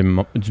pourcentage du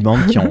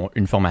monde qui ont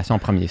une formation en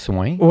premiers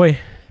soins, Ouais,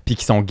 puis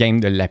qui sont game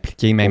de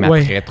l'appliquer même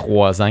Ouais. après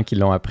 3 ans qu'ils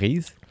l'ont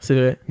apprise. c'est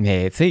vrai.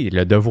 Mais tu sais,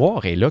 le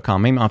devoir est là quand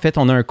même. En fait,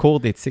 on a un cours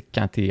d'éthique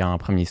quand tu es en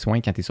premiers soins,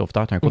 quand tu es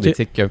sauveteur, tu as un cours Ok.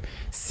 d'éthique que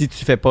si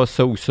tu fais pas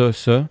ça ou ça,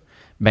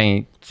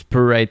 ben tu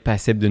peux être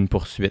passible d'une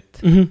poursuite.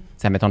 Mhm.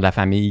 Ça mettons de la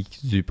famille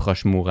du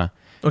proche mourant.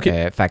 OK.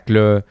 Fait que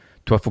là,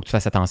 toi, il faut que tu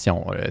fasses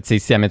attention. Tu sais,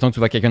 si, admettons, tu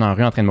vois quelqu'un dans la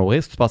rue en train de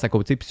mourir, si tu passes à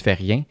côté puis tu fais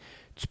rien,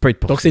 tu peux être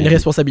poursuivi. Donc c'est une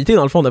responsabilité,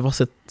 dans le fond, d'avoir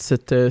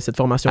cette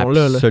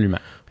formation-là. Là. Absolument.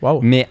 Wow.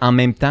 Mais en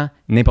même temps,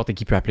 n'importe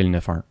qui peut appeler le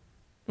 911.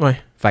 Ouais.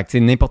 Fait que tu sais,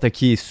 n'importe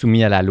qui est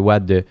soumis à la loi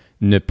de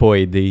ne pas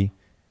aider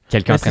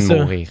quelqu'un en Ouais, train de c'est ça.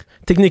 mourir.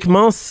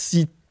 Techniquement,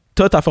 si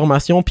t'as ta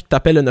formation puis que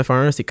t'appelles le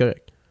 911, c'est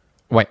correct.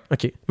 Ouais.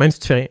 OK. Même si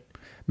tu fais rien.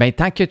 Ben,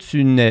 tant que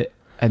tu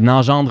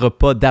n'engendres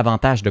pas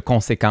davantage de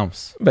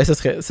conséquences. Ben, ce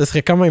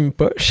serait quand même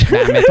poche.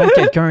 Ben, mettons que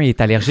quelqu'un est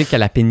allergique à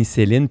la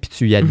pénicilline puis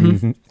tu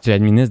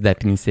administres de la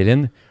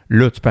pénicilline,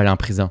 là, tu peux aller en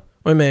prison.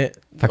 Ouais, mais...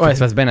 Fait que faut que tu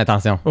fasses bien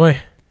attention. Ouais.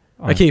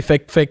 Ouais. OK, fait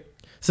que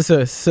c'est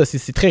ça,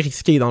 c'est très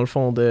risqué, dans le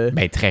fond, de...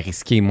 Ben, très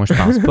risqué. Moi, je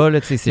pense pas, là.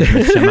 Tu sais, je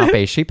me suis jamais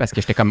empêché parce que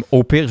j'étais comme,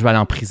 au pire, je vais aller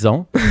en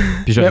prison.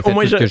 Puis j'aurais Mais au fait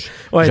moins, tout ce que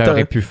Ouais, j'aurais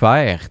t'aurais pu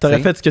faire. t'aurais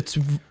tu sais. fait ce que tu...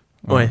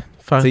 Ouais. Ouais.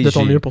 Faire T'sais, de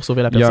ton j'ai- mieux pour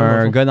sauver la Il y a personne. dans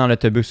le un fond. gars dans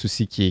l'autobus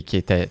aussi qui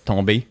était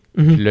tombé.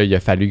 Mhm. Puis là, il a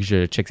fallu que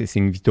je check ses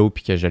signes vitaux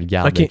puis que je le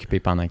garde Ok. occupé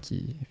pendant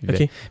qu'il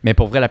vivait. OK. Mais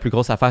pour vrai, la plus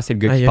grosse affaire, c'est le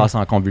gars Aïe, qui aïe. passe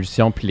en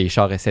convulsion puis les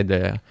chars essaient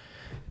de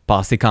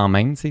passer quand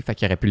même, tu sais. Fait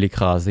qu'il aurait pu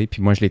l'écraser.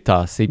 Puis moi, je l'ai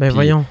tassé. Ben puis,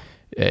 voyons.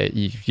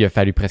 il a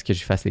fallu presque que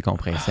j'y fasse les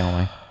compressions,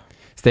 ouais.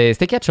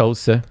 C'était quelque chose,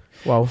 ça.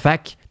 Wow. Fait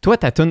que toi,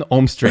 ta tune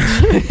Home Stretch.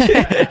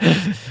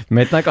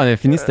 Maintenant qu'on a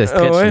fini ce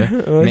stretch-là.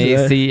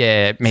 Mais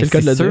c'est le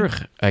cas de le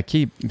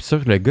sur,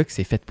 sur le gars qui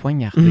s'est fait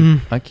poignarder. Mhm.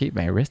 OK,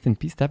 ben rest in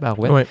peace,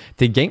 tabarouette. Ouais.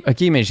 T'es game.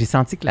 OK, mais j'ai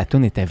senti que la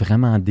tune était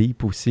vraiment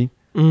deep aussi.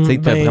 Mm, Tu sais,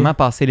 t'as ben, vraiment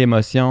passé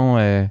l'émotion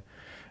à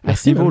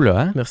Merci, ce niveau-là.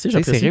 Hein? Merci, Tu sais,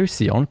 c'est j'apprécie.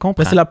 réussi, on le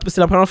comprend. Ben, c'est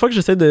la première fois que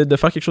j'essaie de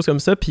faire quelque chose comme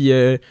ça, puis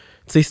tu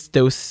sais, c'était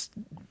aussi...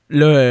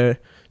 Là,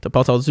 t'as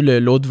pas entendu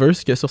l'autre verse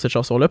qu'il y a sur cette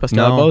chanson-là, parce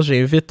qu'à la Non. base,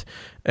 j'invite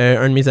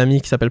un de mes amis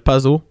qui s'appelle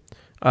Pazo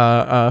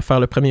à faire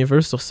le premier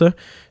verse sur ça.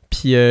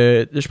 Puis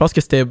je pense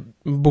que c'était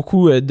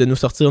beaucoup de nous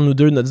sortir, nous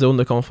deux, de notre zone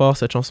de confort,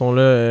 cette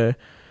chanson-là.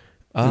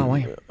 Ah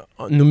ouais.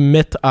 Nous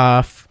mettre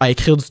à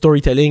écrire du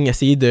storytelling,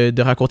 essayer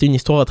de raconter une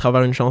histoire à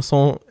travers une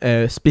chanson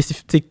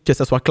spécifique, que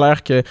ça soit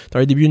clair que t'as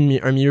un début,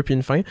 un milieu puis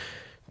une fin.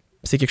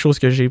 C'est quelque chose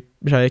que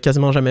j'avais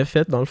quasiment jamais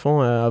fait, dans le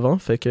fond, avant.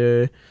 Fait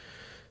que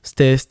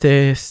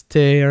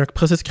c'était un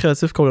processus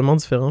créatif complètement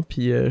différent.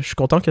 Puis je suis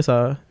content que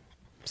ça...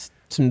 Si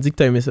tu me dis que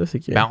t'as aimé ça, c'est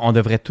que... Ben, on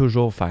devrait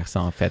toujours faire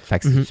ça, en fait. Fait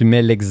que si Mhm. tu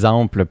mets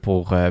l'exemple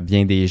pour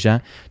bien des gens,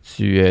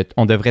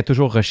 on devrait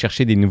toujours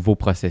rechercher des nouveaux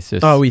processus.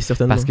 Ah oui,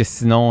 certainement. Parce que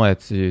sinon,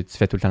 tu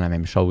fais tout le temps la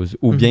même chose.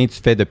 Ou Mhm. bien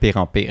tu fais de pire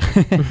en pire.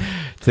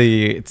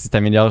 Tu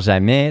t'améliores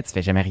jamais, tu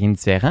fais jamais rien de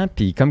différent.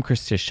 Puis comme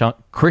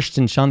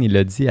Christian Sean, il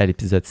l'a dit à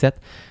l'épisode 7,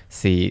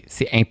 c'est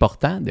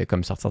important de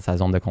comme sortir de sa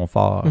zone de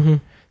confort. Mhm.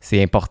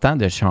 C'est important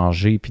de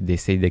changer puis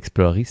d'essayer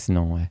d'explorer.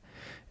 Sinon,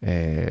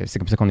 c'est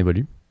comme ça qu'on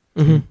évolue.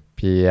 Mhm.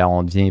 Puis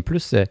on devient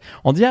plus...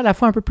 on devient à la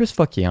fois un peu plus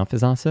fucké en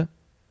faisant ça.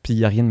 Puis il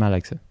n'y a rien de mal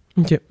avec ça.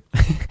 OK.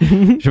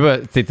 Je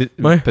sais pas,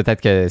 Ouais.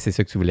 peut-être que c'est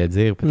ça que tu voulais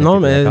dire. peut-être Non,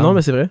 que t'es mais d'accord.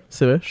 c'est vrai.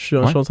 C'est vrai. Je suis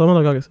Ouais. entièrement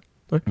d'accord avec ça.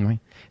 Oui,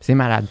 c'est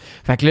malade.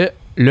 Fait que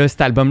là,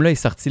 cet album-là est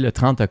sorti le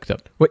 30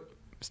 octobre. Oui.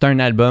 C'est un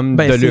album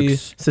Ben, de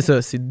luxe. c'est ça.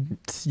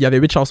 Il y avait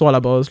 8 chansons à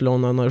la base. Là,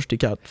 on en a ajouté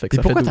 4. Fait que Puis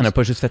ça pourquoi fait t'en 12. as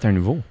pas juste fait un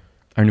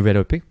nouvel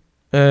EP?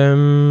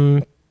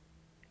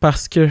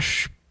 Parce que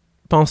je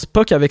pense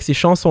pas qu'avec ces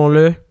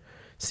chansons-là,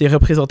 c'est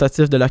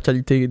représentatif de la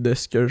qualité de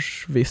ce que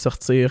je vais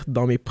sortir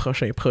dans mes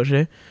prochains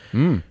projets.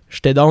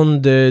 J'étais down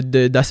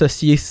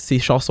d'associer ces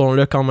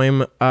chansons-là quand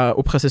même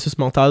au processus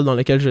mental dans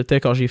lequel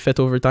j'étais quand j'ai fait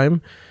Overtime.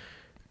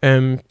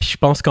 Puis je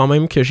pense quand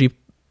même que j'ai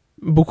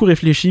beaucoup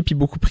réfléchi puis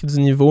beaucoup pris du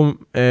niveau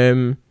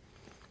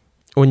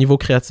au niveau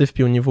créatif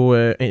puis au niveau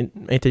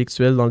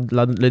intellectuel dans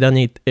le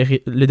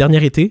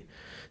dernier été.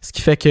 Ce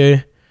qui fait que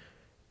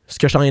ce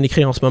que je suis en train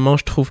d'écrire en ce moment,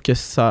 je trouve que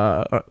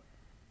ça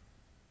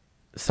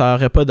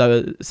aurait pas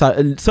ça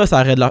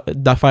aurait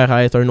d'affaire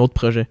à être un autre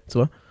projet, tu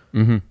vois.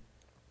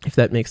 If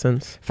that makes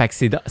sense. Fait que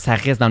ça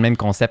reste dans le même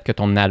concept que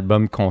ton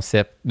album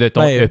concept, de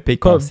ton EP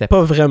concept.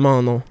 Pas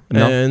vraiment, non.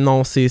 Non,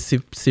 non, c'est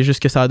juste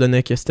que ça a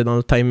donné que c'était dans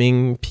le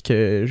timing puis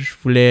que je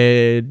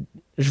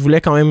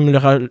voulais quand même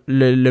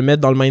le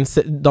mettre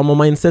dans mon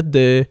mindset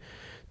de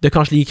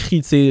quand je l'ai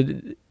écrit, tu sais.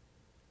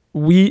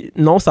 Oui,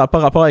 non, ça n'a pas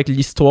rapport avec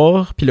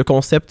l'histoire puis le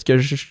concept que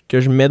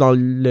je mets dans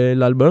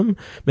l'album,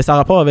 mais ça a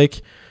rapport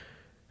avec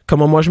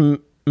comment moi je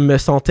me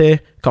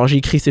sentais quand j'ai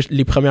écrit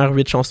les premières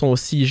 8 chansons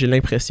aussi, j'ai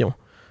l'impression.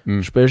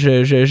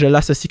 Je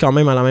l'associe quand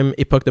même à la même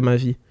époque de ma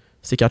vie,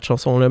 ces 4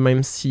 chansons-là,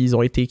 même s'ils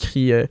ont été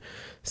écrits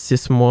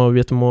 6 mois,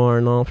 8 mois,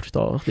 1 an plus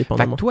tard,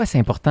 dépendamment. Fait que toi, c'est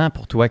important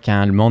pour toi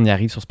quand le monde y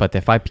arrive sur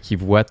Spotify puis qu'il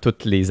voit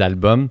tous les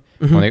albums,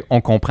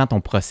 on comprend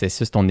ton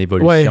processus, ton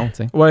évolution,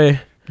 tu sais. Ouais.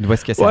 D'où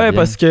est-ce que ça vient? Ouais,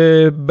 parce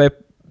que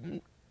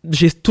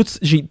j'ai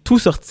tout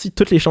sorti,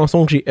 toutes les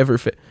chansons que j'ai ever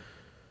fait.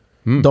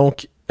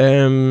 Donc,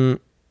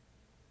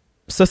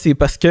 ça, c'est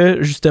parce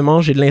que,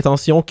 justement, j'ai de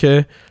l'intention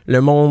que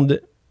le monde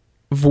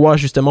voit,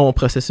 justement, mon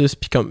processus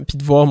puis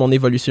de voir mon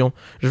évolution.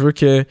 Je veux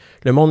que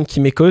le monde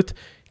qui m'écoute,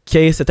 qui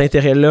ait cet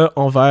intérêt-là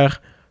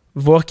envers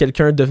voir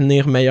quelqu'un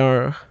devenir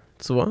meilleur,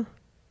 tu vois?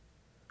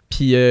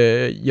 Puis,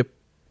 j'ai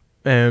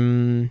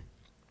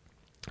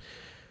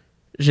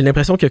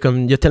l'impression que,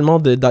 comme, il y a tellement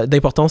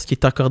d'importance qui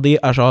est accordée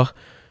à, genre,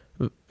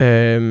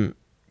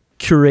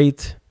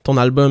 curate ton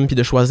album puis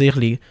de choisir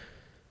les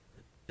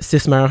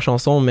 6 meilleures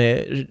chansons,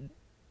 mais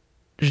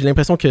j'ai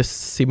l'impression que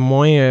c'est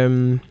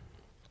moins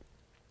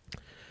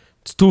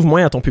tu t'ouvres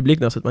moins à ton public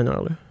dans cette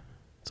manière-là,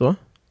 tu vois?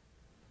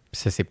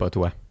 Ça, c'est pas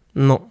toi.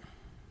 Non,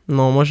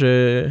 moi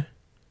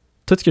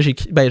tout ce que j'ai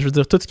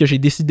tout ce que j'ai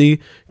décidé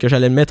que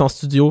j'allais mettre en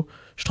studio,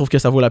 je trouve que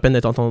ça vaut la peine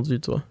d'être entendu,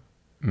 tu vois.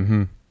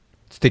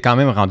 Tu t'es quand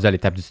même rendu à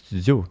l'étape du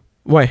studio.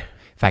 Ouais.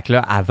 Fait que là,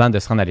 avant de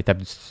se rendre à l'étape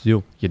du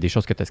studio, il y a des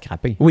choses que tu as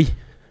scrappées. Oui.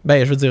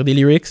 Je veux dire des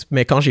lyrics,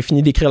 mais quand j'ai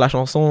fini d'écrire la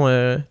chanson,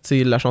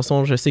 la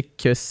chanson, je sais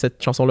que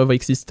cette chanson-là va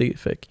exister.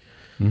 Fait que...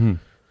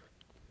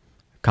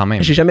 Quand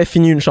même. J'ai jamais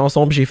fini une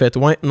chanson puis j'ai fait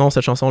ouais, non,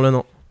 cette chanson-là,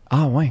 non.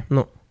 Ah ouais?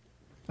 Non.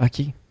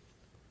 OK.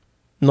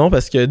 Non,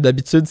 parce que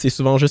d'habitude, c'est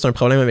souvent juste un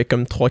problème avec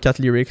comme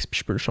 3-4 lyrics puis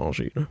je peux le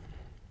changer. Là.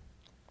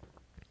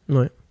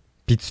 Ouais.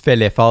 Puis tu fais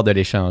l'effort de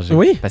les changer.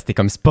 Oui. Parce que t'es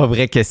comme, c'est pas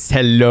vrai que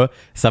celle-là,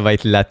 ça va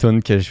être la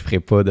tune que je ferai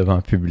pas devant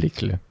le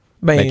public, là.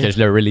 Que je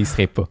le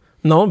releaserai pas.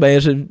 Non,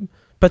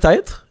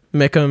 peut-être,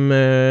 mais comme...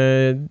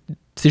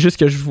 c'est juste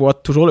que je vois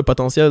toujours le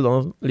potentiel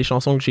dans les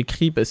chansons que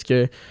j'écris parce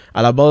que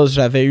à la base,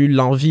 j'avais eu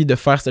l'envie de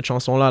faire cette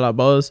chanson-là à la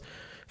base.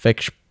 Fait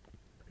que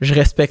je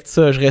respecte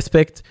ça. Je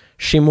respecte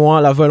chez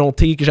moi la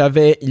volonté que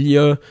j'avais il y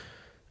a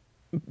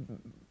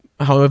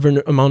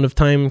however amount of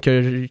time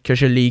que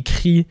je l'ai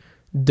écrit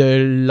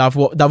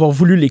d'avoir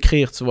voulu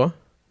l'écrire, tu vois.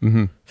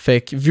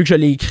 Fait que vu que je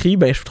l'ai écrit,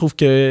 je trouve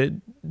que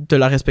de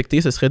la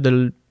respecter, ce serait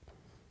de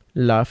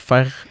la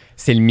faire...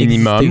 C'est le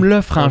minimum, exister,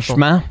 là,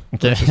 franchement.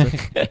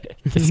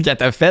 Qu'est-ce qu'elle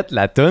t'a fait,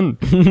 la toune?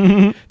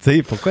 Tu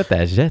sais, pourquoi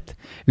t'as jettes?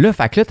 Là,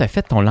 fait que là, t'as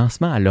fait ton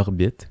lancement à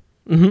l'orbite.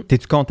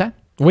 T'es-tu content?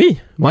 Oui,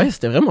 ouais,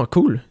 c'était vraiment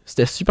cool.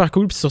 C'était super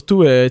cool. Puis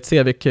surtout, tu sais,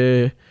 avec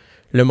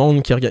le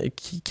monde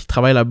qui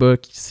travaille là-bas,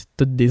 c'est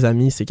tous des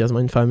amis, c'est quasiment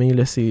une famille.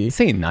 Là, c'est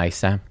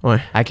nice, hein? Ouais.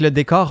 Avec le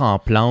décor en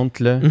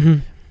plante, là,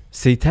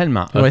 c'est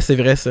tellement hot. Ouais, c'est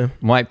vrai, ça.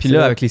 Ouais, puis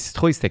là, avec les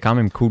citrouilles, c'était quand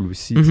même cool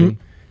aussi, tu sais.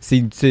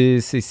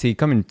 C'est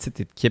comme une petite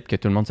équipe que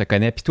tout le monde se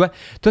connaît. Puis toi,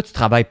 tu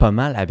travailles pas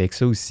mal avec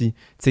ça aussi.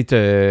 Tu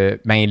sais,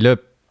 là,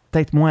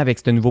 peut-être moins avec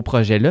ce nouveau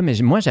projet-là, mais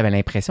moi, j'avais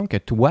l'impression que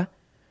toi,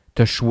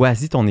 tu as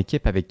choisi ton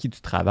équipe avec qui tu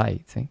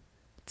travailles. Tu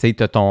sais,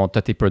 tu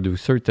as tes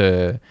producers, tu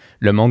as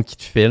le monde qui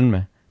te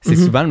filme. C'est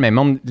souvent le même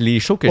monde. Les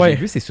shows que j'ai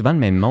vus, c'est souvent le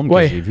même monde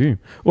que j'ai vu.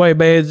 Ouais,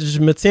 je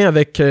me tiens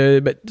avec...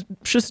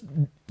 juste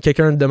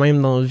quelqu'un de même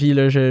dans la vie,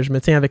 là, je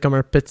me tiens avec comme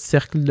un petit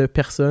cercle de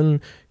personnes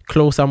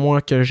close à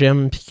moi que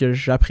j'aime puis que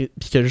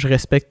je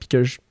respecte puis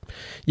que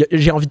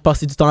j'ai envie de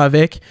passer du temps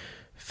avec.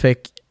 Fait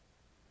que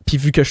puis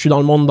vu que je suis dans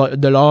le monde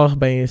de l'art,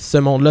 ce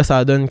monde-là,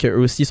 ça donne qu'eux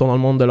aussi sont dans le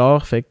monde de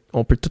l'art. Fait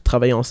qu'on peut tous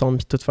travailler ensemble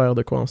puis tout faire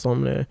de quoi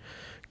ensemble.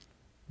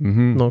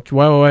 Donc,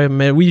 ouais.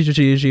 Mais oui,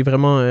 j'ai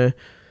vraiment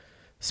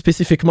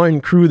spécifiquement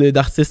une crew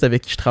d'artistes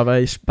avec qui je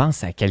travaille. Je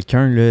pense à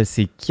quelqu'un, là,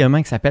 c'est comment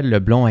il s'appelle, le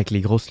blond avec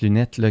les grosses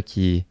lunettes, là,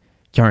 qui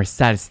a un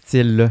sale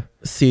style, là.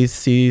 C'est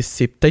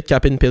peut-être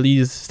Cap'n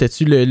Pillies.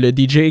 C'était-tu le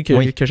DJ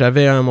que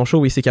j'avais à mon show?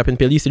 Oui, c'est Cap'n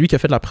Pillies. C'est lui qui a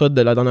fait la prod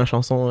de la dernière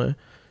chanson.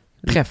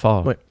 Très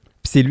fort. Ouais.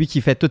 Puis c'est lui qui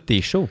fait tous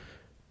tes shows.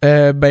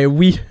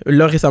 Oui.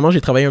 Là, récemment,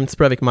 j'ai travaillé un petit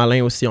peu avec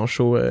Malin aussi en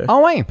show. Ah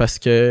ouais? Parce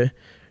que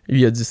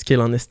lui a du skill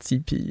en esti,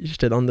 puis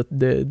j'étais dans de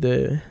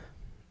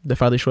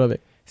faire des shows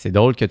avec. c'est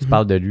drôle que tu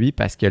parles de lui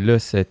parce que là,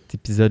 cet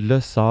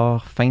épisode-là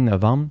sort fin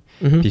novembre,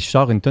 Mhm. puis je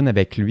sors une tune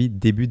avec lui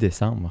début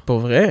décembre. Pour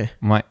vrai?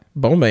 Ouais.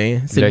 Bon,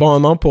 ben, c'est le Le- bon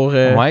moment pour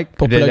Le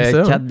plug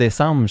ça. 4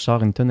 décembre, je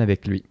sors une tune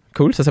avec lui.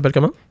 Cool, ça s'appelle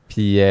comment?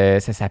 Puis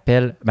ça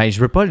s'appelle... Ben, je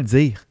veux pas le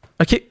dire.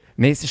 OK.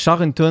 Mais je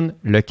sors une tune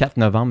le 4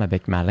 novembre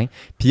avec Malin,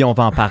 puis on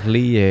va en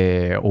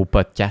parler au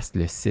podcast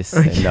le 6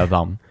 Ok.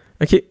 novembre.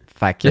 OK.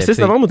 Fait que, Le 6 tu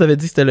sais, novembre, on t'avait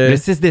dit que c'était Le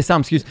 6 décembre,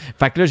 excuse.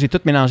 Fait que là, j'ai tout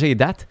mélangé les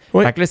dates.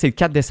 Ouais. Fait que là, c'est le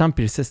 4 décembre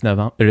puis le 6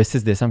 novembre. Le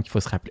 6 décembre qu'il faut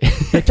se rappeler.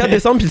 le 4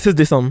 décembre puis le 6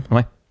 décemre.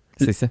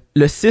 C'est ça.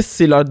 Le 6,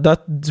 c'est la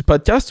date du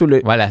podcast ou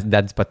le... Ouais, la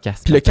date du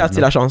podcast. Puis le 4,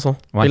 c'est la chanson.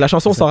 Ouais, Et la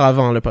chanson c'est ça. sort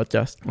avant le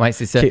podcast. Ouais,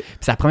 c'est ça. Ok. Puis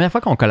c'est la première fois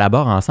qu'on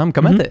collabore ensemble.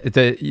 Comment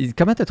Mhm.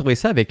 comment t'as trouvé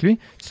ça avec lui?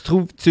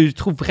 Tu le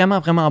trouves vraiment,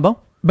 vraiment bon?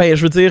 Ben,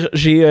 je veux dire,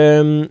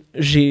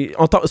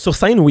 sur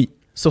scène, oui.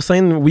 Sur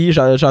scène, oui,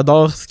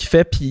 j'adore ce qu'il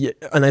fait. Puis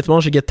honnêtement,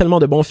 j'ai tellement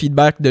de bons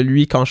feedbacks de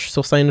lui quand je suis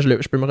sur scène.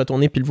 Je peux me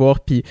retourner puis le voir.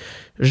 Puis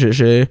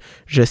je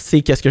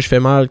sais qu'est-ce que je fais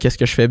mal, qu'est-ce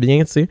que je fais bien,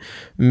 tu sais.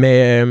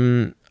 Mais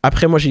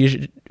après, moi, j'ai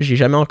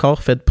jamais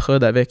encore fait de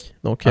prod avec.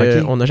 Donc, Ok.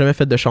 on n'a jamais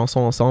fait de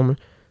chansons ensemble.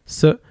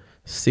 Ça,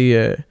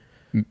 c'est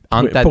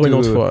Entre pour une tatou-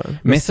 autre fois.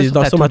 Mais Mais ça, c'est sur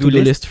dans ta sur ma to-do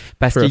to-do list, list.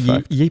 Parce for a qu'il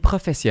fact. il est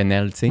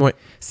professionnel, tu sais. Ouais.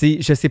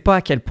 Je sais pas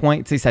à quel point,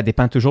 tu sais, ça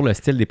dépend toujours le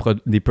style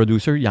des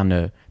producers. Il y en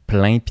a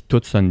plein, puis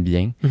tout sonne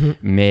bien. Mhm.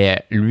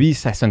 Mais lui,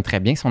 ça sonne très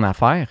bien, son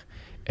affaire.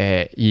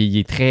 Il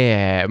est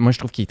très... moi, je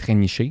trouve qu'il est très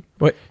niché.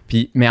 Ouais.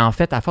 Mais en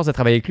fait, à force de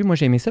travailler avec lui, moi,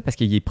 j'ai aimé ça parce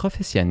qu'il est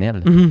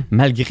professionnel. Mhm.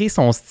 Malgré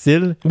son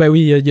style Ben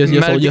oui, il y a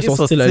Malgré son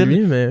son style à style, lui,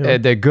 mais... ouais.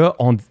 de gars,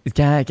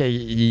 quand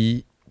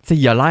il, tu sais,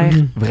 il a l'air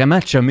Mhm. vraiment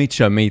chumé,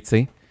 tu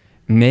sais.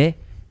 Mais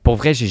pour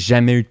vrai, j'ai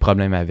jamais eu de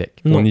problème avec.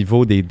 Non. Au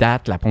niveau des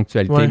dates, la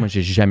ponctualité, Ouais. moi,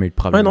 j'ai jamais eu de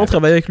problème Ouais, non, avec.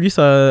 travailler avec lui,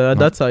 à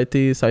date, ça a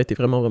été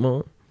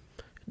vraiment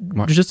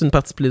Ouais. juste une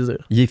partie plaisir.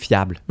 Il est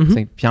fiable. Mhm. Tu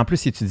sais. Puis en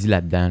plus, il étudie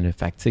là-dedans. Là.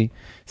 Fait que, tu sais,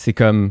 c'est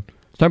comme...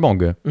 C'est un bon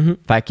gars. Mhm.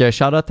 Fait que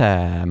shout-out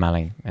à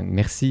Malin.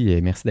 Merci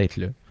d'être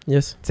là.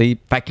 Yes. Tu sais,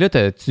 fait que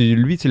là,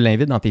 tu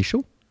l'invites dans tes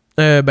shows?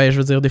 Ben, je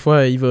veux dire, des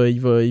fois, il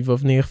va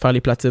venir faire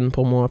les platines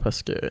pour moi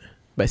parce que...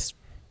 Ben,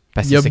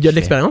 Parce il y a que c'est ça de qu'il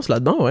l'expérience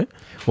là-dedans, ouais.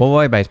 fait.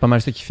 Ouais, ben c'est pas mal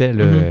ça qu'il fait.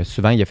 Là. Mhm.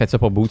 Souvent, il a fait ça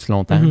pour Boots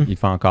longtemps. Mhm. Il le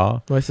fait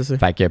encore. Ouais, c'est ça.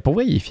 Fait que pour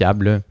vrai, il est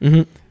fiable. Là.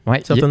 Mhm.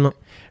 Ouais, Certainement.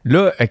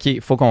 Là, OK,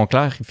 il faut qu'on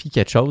clarifie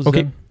quelque chose. OK.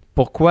 là.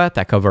 Pourquoi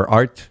ta cover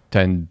art,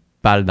 t'as une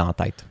balle dans la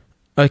tête?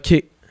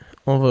 OK.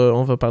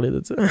 On va parler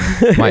de ça.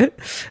 Ouais.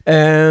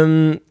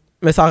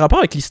 Mais ça a un rapport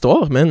avec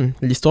l'histoire, man.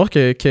 L'histoire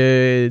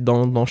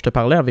dont je te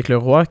parlais avec le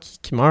roi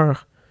qui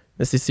meurt.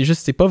 Mais c'est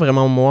juste, c'est pas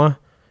vraiment moi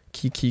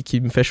qui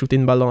me fait shooter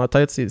une balle dans la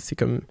tête. C'est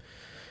comme...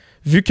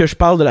 Vu que je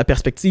parle de la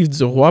perspective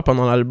du roi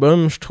pendant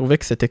l'album, je trouvais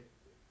que c'était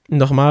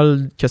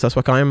normal que ça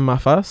soit quand même ma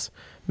face.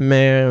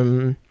 Mais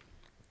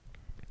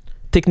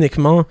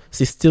techniquement,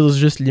 c'est still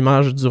juste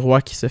l'image du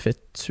roi qui se fait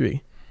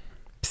tuer.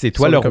 Puis c'est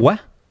toi Sur le le com- roi?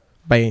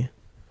 Ben,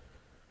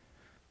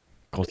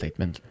 Gros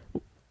statement.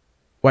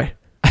 ouais.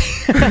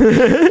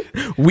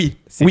 oui,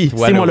 C'est oui,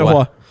 toi c'est le moi le roi.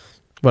 roi.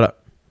 Voilà.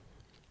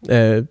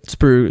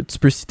 Tu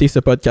peux citer ce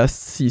podcast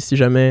si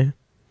jamais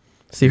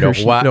c'est Le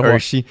Hershey. roi le roi.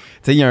 Hershey. Tu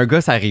sais, il y a un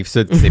gars, ça arrive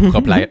ça, qui s'est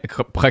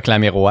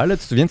proclamé roi. Là.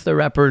 Tu te souviens de ce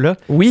rapper-là?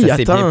 Oui, ça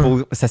s'est attends.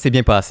 ça s'est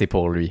bien passé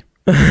pour lui.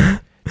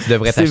 Tu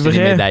devrais C'est t'acheter des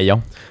vrai.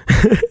 médaillons.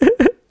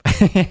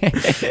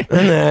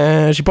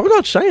 J'ai pas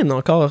encore de chaîne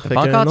encore. Fait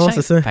Pas que, encore de non, chaîne.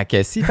 c'est ça. Fait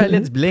que s'il fallait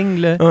du bling,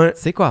 là, Ouais.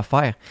 tu sais quoi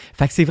faire.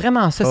 Fait que c'est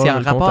vraiment ça. Oh, c'est en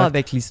le rapport contact.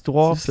 avec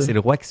l'histoire. C'est Puis ça. c'est le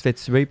roi qui se fait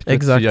tuer. Puis toi,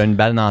 Exact. tu as une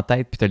balle dans la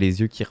tête. Puis tu as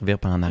les yeux qui revirent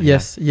en arrière.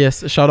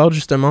 Yes. Shout out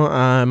justement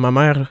à ma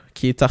mère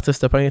qui est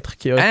artiste peintre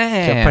qui a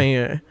Hein?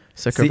 peint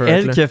ce C'est cover elle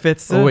art-là. qui a fait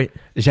ça? Oui.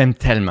 J'aime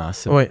tellement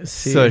ça. Ouais,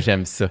 Ça,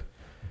 j'aime ça.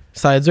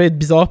 ça a dû être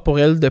bizarre pour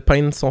elle de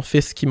peindre son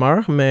fils qui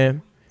meurt, mais...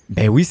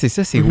 Ben oui, c'est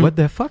ça. C'est Mhm. what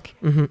the fuck?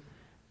 Mhm.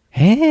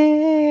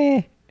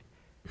 Hein?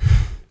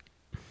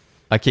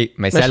 OK, mais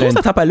Mais c'est je trouve que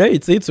ça tape à l'œil,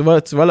 tu sais. Tu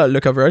vois le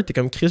cover art, t'es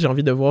comme Chris, j'ai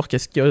envie de voir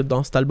qu'est-ce qu'il y a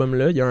dans cet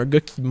album-là. Il y a un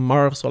gars qui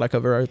meurt sur la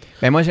cover art.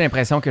 Ben moi, j'ai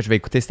l'impression que je vais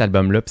écouter cet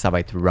album-là puis ça va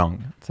être wrong,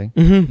 tu sais.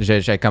 Mhm.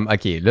 J'ai comme,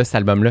 OK, là, cet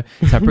album-là,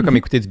 c'est un peu comme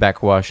écouter du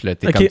backwash, là.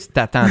 T'es Ok. comme, tu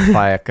t'attends de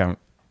faire comme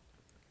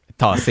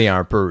tasser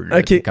un peu, là.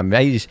 Ok. T'es comme,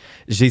 hey,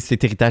 j'ai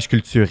cet héritage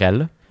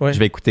culturel, Ouais. je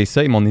vais écouter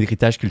ça et mon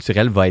héritage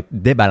culturel va être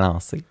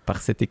débalancé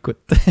par cette écoute.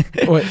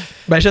 Ouais.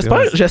 Ben,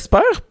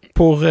 j'espère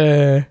pour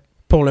le...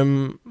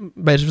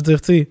 Ben, je veux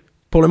dire, tu sais,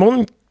 pour le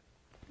monde...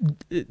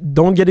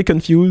 Don't get it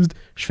confused.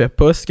 Je fais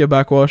pas ce que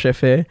Backwash a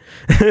fait.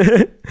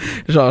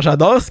 Genre,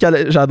 j'adore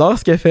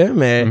ce qu'elle fait,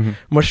 mais Mhm.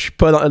 moi, je suis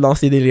pas dans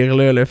ces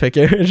délires-là. Là. Fait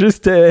que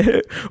juste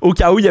au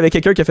cas où il y avait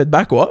quelqu'un qui a fait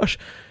Backwash,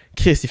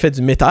 Chris, il fait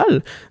du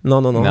métal?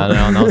 Non. Non,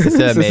 c'est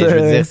ça, C'est mais ça. je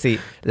veux dire, c'est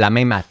la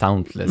même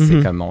attente, là. C'est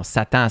Mhm. comme, on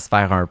s'attend à se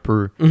faire un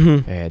peu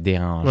Mhm.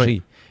 déranger.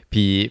 Ouais.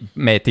 Puis,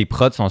 mais tes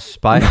prods sont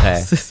super...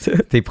 C'est ça.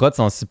 tes prods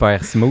sont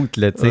super smooth,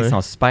 là, tu sais, Ouais. sont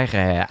super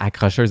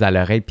accrocheuses à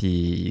l'oreille,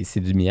 puis c'est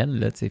du miel,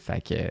 là, tu sais,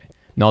 fait que...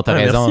 Non, t'as Ah,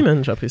 raison. merci,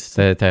 man, j'apprécie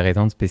ça. T'as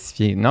raison de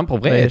spécifier. Non, pour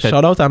vrai, Ben, t'as-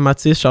 shout-out à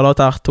Mathis, shout-out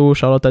à Arto,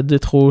 shout-out à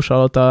Détro,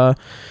 shout-out à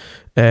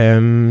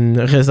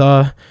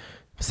Reza,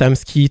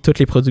 Samski, tous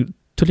les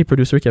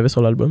producers qu'il y avait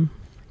sur l'album.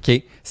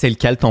 OK, c'est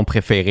lequel ton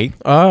préféré?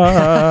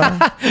 Ah!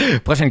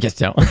 Prochaine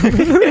question.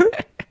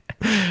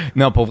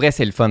 Non, pour vrai,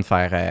 c'est le fun de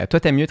faire. Toi,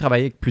 t'aimes mieux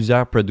travailler avec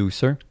plusieurs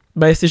producers?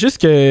 Ben, c'est juste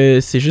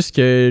que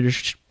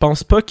je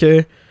pense pas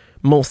que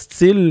mon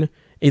style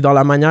est dans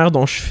la manière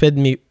dont je fais de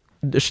mes...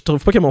 Je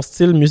trouve pas que mon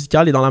style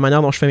musical est dans la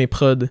manière dont je fais mes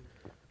prods.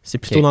 C'est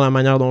plutôt Ok. dans la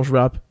manière dont je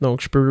rappe.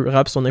 Donc, je peux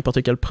rap sur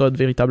n'importe quel prod,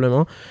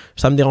 véritablement.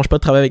 Ça me dérange pas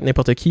de travailler avec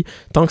n'importe qui,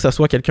 tant que ça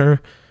soit quelqu'un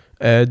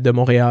de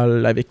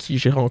Montréal avec qui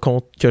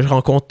que je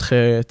rencontre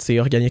tu sais,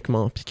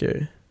 organiquement, puis que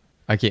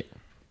OK. il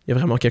y a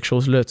vraiment quelque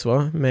chose là, tu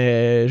vois.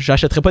 Mais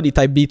j'achèterais pas des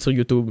type beats sur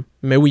YouTube.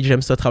 Mais oui,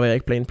 j'aime ça travailler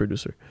avec plein de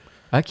producers.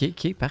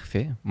 OK,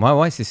 parfait.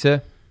 Ouais, c'est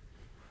ça.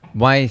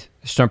 Ouais,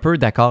 je suis un peu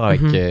d'accord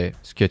avec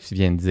ce que tu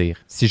viens de dire.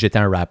 Si j'étais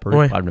un rappeur,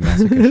 Ouais. probablement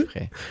ce que je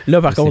ferais.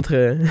 Là, par C'est-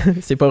 contre,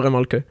 c'est pas vraiment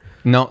le cas.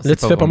 Non, Là,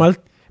 tu fais pas mal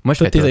Moi, je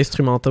tous fais tes tout.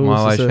 instrumentaux, Ouais,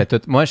 c'est je ça. fais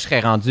tout. Moi, je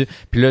serais rendu.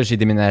 Puis là, j'ai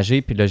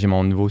déménagé. Puis là, j'ai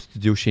mon nouveau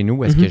studio chez nous.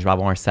 Où est-ce que je vais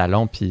avoir un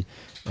salon? Puis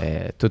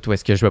tout où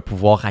est-ce que je vais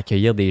pouvoir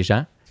accueillir des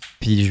gens.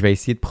 Puis je vais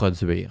essayer de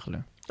produire. Là.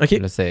 OK.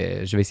 Là,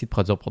 je vais essayer de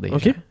produire pour des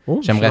OK. gens. Oh,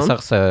 J'aimerais je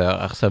suis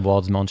ça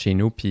recevoir du monde chez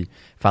nous. Puis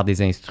faire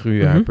des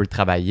instrus, Mhm. un peu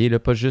travailler. Là,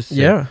 pas juste.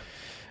 Yeah.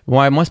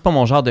 Ouais, moi, c'est pas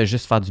mon genre de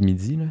juste faire du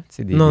midi. Là. Tu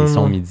sais, des Non,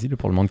 sons non. midi. Là,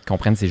 pour le monde qui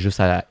comprenne, c'est juste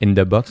in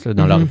the box là,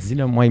 dans Mhm. l'ordi.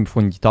 Là. Moi, il me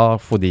faut une guitare,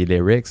 il faut des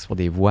lyrics, il faut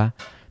des voix.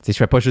 Tu sais, je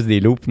fais pas juste des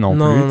loops non,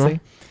 Non, plus. non. Tu sais.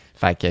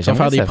 Fait que Tu vas j'aimerais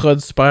faire des ça. prods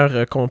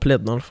super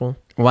complètes, dans le fond.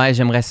 Ouais,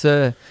 j'aimerais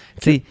ça.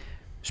 Tu sais,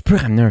 je peux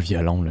ramener un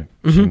violon là,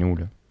 chez Mhm. nous,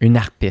 là. Une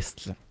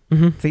harpiste. Là.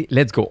 Mhm. Tu sais,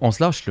 let's go. On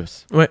se lâche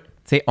lousse. Ouais.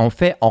 Tu sais, on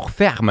refait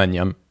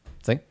Harmonium.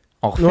 Tu sais,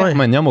 on refait Ouais.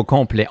 Harmonium au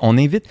complet. On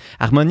invite.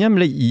 Harmonium,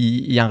 là,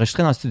 il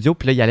enregistrait dans le studio,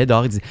 puis là, il allait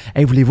dehors, il dit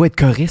hey, voulez-vous être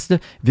choriste? Là?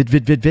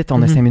 Vite,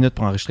 on a Mhm. 5 minutes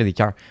pour enregistrer des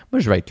chœurs. Moi,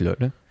 je vais être là.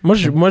 Moi,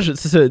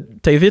 c'est ça.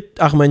 T'invites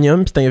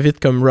Harmonium, puis t'invites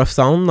comme Rough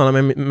Sound dans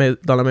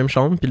la même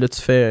chambre, puis là,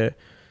 tu fais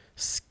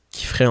ce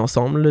qu'ils feraient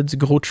ensemble, là, du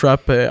gros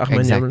trap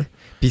Harmonium. là.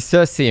 Puis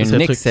ça, c'est Ça un serait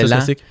le truc, ça serait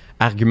excellent sick.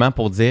 argument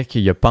pour dire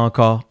qu'on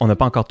n'a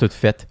pas encore tout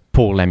fait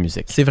pour la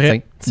musique. C'est vrai,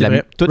 Tu sais, c'est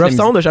vrai. toute la Rough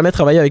Sound n'a jamais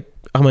travaillé avec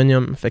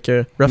Harmonium, fait que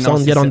Rough Non, Sound,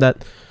 c'est get on ça. that.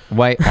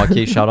 Ouais,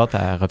 ok, shout-out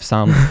à Rough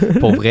Sound.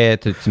 Pour vrai,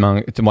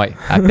 ouais,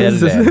 appelle,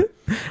 C'est ça.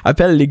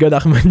 Appelle les gars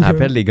d'Harmonium.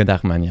 appelle les gars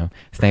d'Harmonium.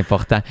 C'est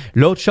important.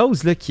 L'autre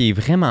chose là, qui est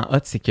vraiment hot,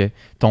 c'est que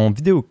ton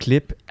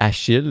vidéoclip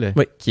Achille,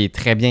 Oui. qui est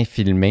très bien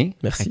filmé,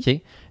 Merci.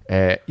 ok,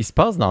 il se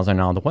passe dans un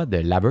endroit de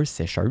laveuse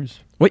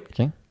sécheuse. Oui.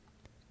 Ok.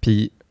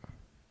 Puis,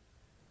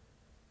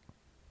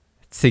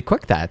 c'est quoi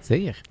que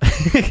t'attires?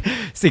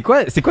 c'est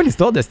quoi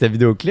l'histoire de ce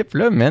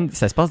vidéoclip-là, man?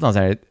 Ça se passe dans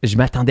un... Je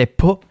m'attendais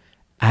pas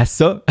à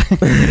ça.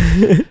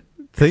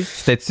 Tu sais,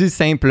 c'était-tu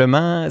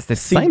simplement... C'était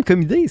C'est- simple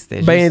comme idée?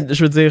 C'était Ben, juste...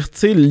 je veux dire, tu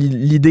sais,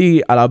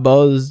 l'idée à la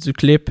base du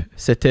clip,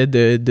 c'était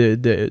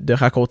de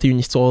raconter une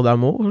histoire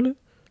d'amour, là,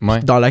 Ouais.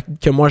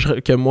 que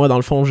moi, dans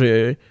le fond,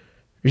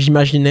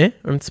 j'imaginais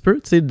un petit peu.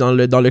 Tu sais, dans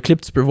le clip,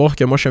 tu peux voir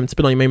que moi, je suis un petit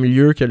peu dans les mêmes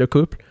lieux que le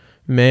couple,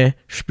 mais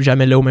je suis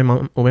jamais là au même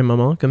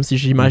moment, comme si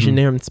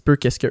j'imaginais un petit peu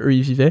qu'est-ce qu'eux,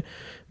 ils vivaient.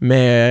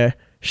 Mais,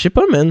 je sais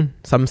pas, man,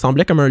 ça me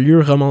semblait comme un lieu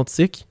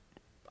romantique.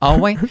 Ah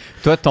ouais?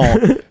 Toi,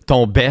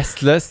 ton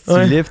best, là, si tu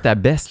Ouais. lives ta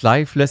best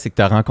life, là, c'est que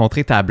t'as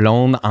rencontré ta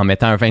blonde en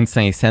mettant un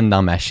 25 cents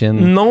dans ma machine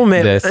Non,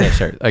 mais... de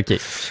sécheuse. OK.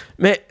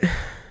 Mais,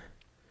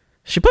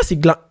 je sais pas,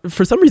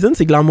 for some reason,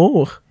 c'est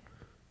glamour.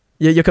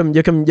 Il y a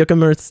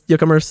comme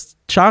un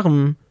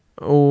charme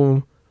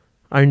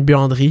à une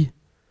buanderie.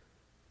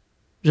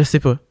 Je sais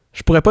pas.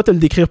 Je pourrais pas te le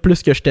décrire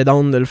plus que j'étais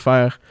down de le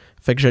faire.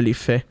 Fait que je l'ai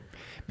fait.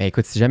 Ben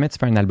écoute, si jamais tu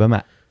fais un album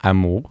à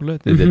amour, là,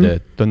 de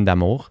tonnes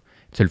d'amour,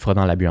 tu le feras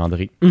dans la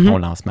buanderie, Mhm. ton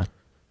lancement.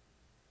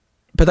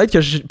 Peut-être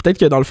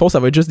que dans le fond, ça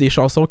va être juste des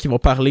chansons qui vont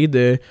parler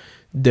de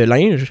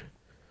linge.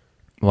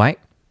 Ouais.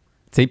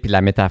 Tu sais, puis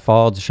la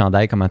métaphore du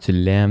chandail, comment tu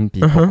l'aimes,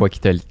 puis pourquoi il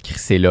t'a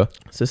crissé là.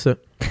 C'est ça.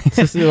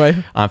 Ouais.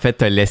 En fait,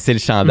 t'as laissé le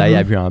chandail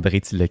à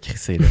buanderie, tu l'as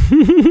crissé là.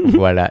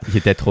 Voilà, il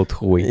était trop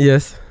troué.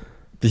 Yes.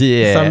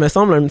 Puis, Ça me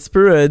semble un petit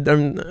peu...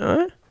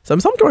 ça me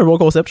semble comme un bon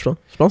concept, je pense.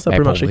 Je pense que ça ben,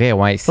 peut pour marcher. vrai,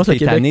 ouais. Je Si pense que le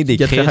t'es tanné Québec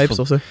d'écrire hype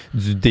sur sur ça.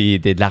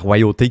 de la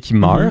royauté qui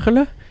meurt,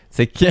 là,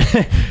 c'est que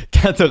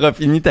quand t'auras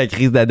fini ta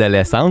crise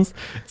d'adolescence,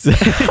 c'est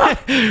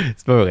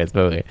pas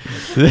vrai.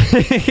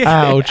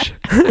 Ouch.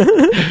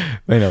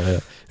 Ouais, non.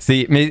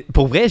 Mais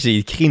pour vrai, j'ai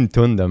écrit une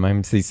toune de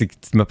même. C'est que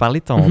tu m'as parlé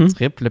de ton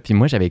trip, là, puis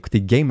moi, j'avais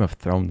écouté Game of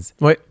Thrones.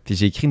 Ouais. Puis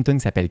j'ai écrit une toune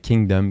qui s'appelle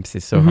Kingdom, puis c'est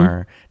sur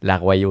la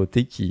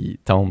royauté qui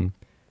tombe.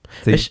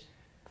 Mais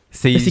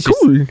C'est c'est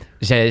cool.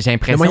 J'ai Le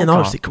l'impression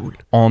Moyen-Âge, qu'on c'est cool.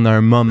 on a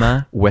un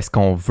moment où est-ce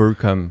qu'on veut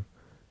comme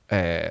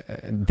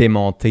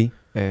démonter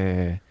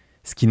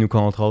ce qui nous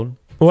contrôle.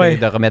 Ouais.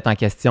 De remettre en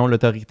question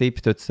l'autorité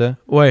puis tout ça.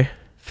 Ouais.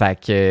 Fait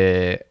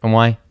que,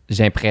 ouais,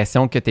 j'ai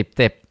l'impression que t'es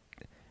peut-être...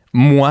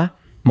 Moi,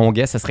 mon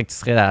guess, ce serait que tu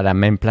serais à la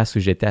même place où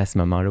j'étais à ce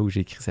moment-là où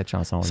j'ai écrit cette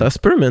chanson-là. Ça se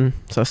peut, man.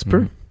 Ça se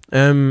peut.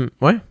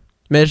 Ouais.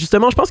 Mais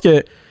justement, je pense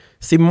que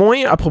c'est moins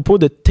à propos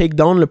de take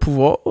down le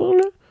pouvoir,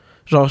 là.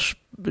 Genre,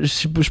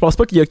 je pense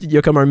pas qu'il y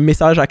a comme un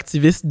message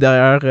activiste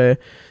derrière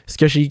ce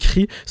que j'ai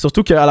écrit.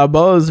 Surtout qu'à la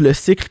base, le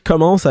cycle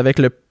commence avec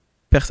le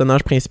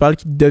personnage principal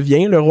qui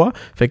devient le roi.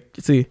 Fait que,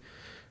 tu sais,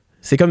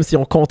 c'est comme si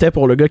on comptait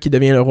pour le gars qui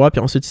devient le roi,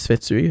 puis ensuite il se fait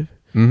tuer.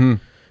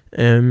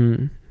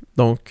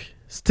 Donc, tu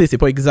sais, c'est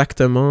pas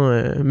exactement...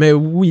 mais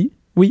oui,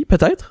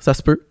 peut-être, ça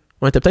se peut.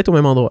 On était peut-être au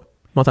même endroit.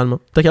 mentalement.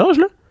 T'as quel âge,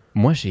 là?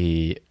 Moi,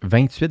 j'ai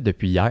 28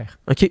 depuis hier.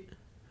 OK.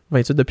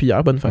 28 depuis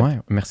hier, bonne fête. Ouais,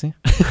 merci.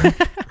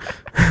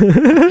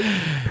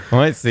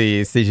 Ouais,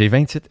 j'ai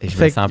 28 et je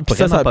me sens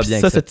vraiment pas bien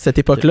ça, avec ça. cette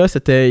époque-là,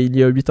 c'était il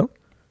y a 8 ans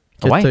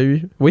que Ouais. t'as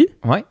eu? Oui?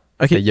 Ouais.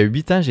 OK. Il y a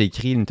 8 ans, j'ai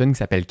écrit une tune qui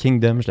s'appelle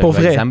Kingdom. Je l'ai Pour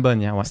jouée avec vrai?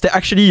 Zambonia, ouais. C'était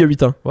actually il y a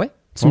 8 ans. Ouais.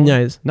 Tu me Ouais.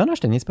 niaises. Non, je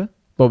te niaise pas.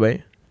 Bon ben,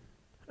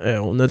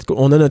 on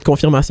a notre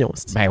confirmation.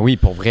 c'est-tu. Ben oui,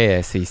 pour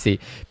vrai, c'est...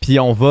 Puis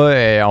on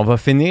va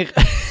finir...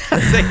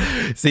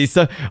 c'est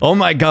ça. Oh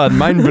my God,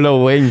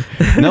 mind-blowing.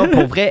 Non,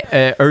 pour vrai,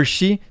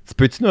 Hershey,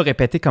 peux-tu nous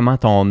répéter comment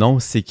ton nom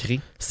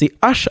s'écrit? C'est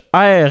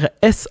H-R-S-H-I-E,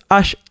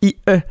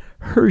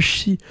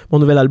 Hershey. Mon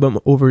nouvel album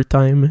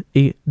Overtime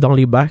est dans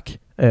les bacs,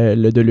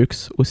 le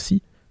Deluxe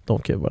aussi.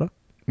 Donc voilà,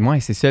 Ouais,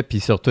 c'est ça.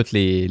 Puis sur tous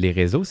les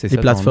réseaux, c'est ça.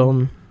 les ton nom?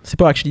 plateformes. C'est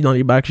pas actually dans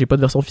les bacs, j'ai pas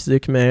de version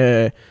physique,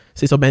 mais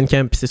c'est sur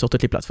Bandcamp puis c'est sur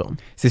toutes les plateformes.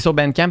 C'est sur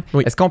Bandcamp.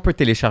 Oui. Est-ce qu'on peut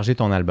télécharger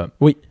ton album?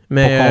 Oui,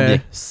 mais Pour combien?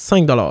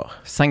 5$.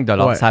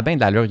 5$. Ouais. Ça a bien de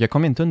l'allure. Il y a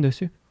combien de tunes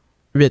dessus?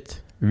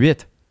 8.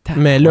 8.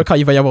 Mais là, quand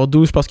il va y avoir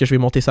 12, je pense que je vais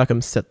monter ça comme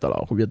 7$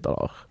 ou 8$.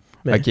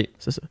 Mais OK.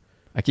 c'est ça.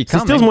 OK, C'est quand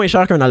still même. moins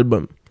cher qu'un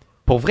album.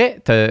 Pour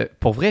vrai,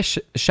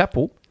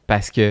 chapeau,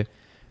 parce que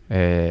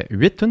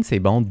 8 tunes, c'est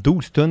bon.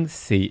 12 tunes,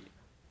 c'est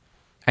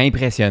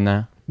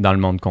impressionnant dans le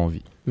monde qu'on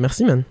vit.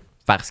 Merci, man.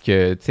 Parce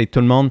que, tu sais, tout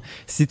le monde,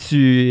 si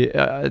tu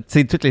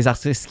sais, tous les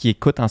artistes qui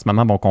écoutent en ce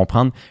moment vont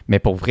comprendre, mais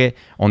pour vrai,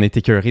 on est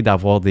écœurés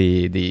d'avoir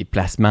des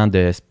placements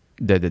de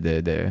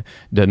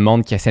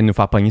monde qui essaie de nous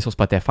faire pogner sur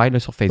Spotify, là,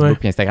 sur Facebook Ouais.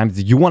 et Instagram. Ils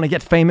disent « You want to get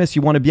famous,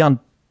 you want to be on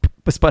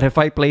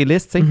Spotify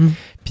playlist », tu sais. Mhm.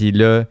 Puis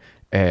là,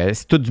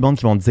 c'est tout du monde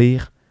qui vont te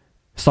dire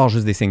 « Sors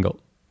juste des singles ».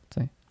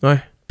 tu sais. Ouais.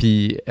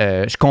 Puis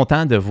je suis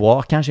content de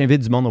voir, quand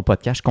j'invite du monde au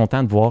podcast, je suis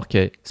content de voir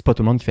que c'est pas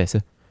tout le monde qui fait ça.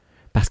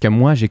 Parce que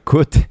moi,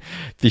 j'écoute,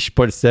 puis je suis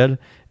pas le seul,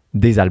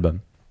 des albums.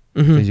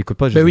 Mhm. Tu sais, j'écoute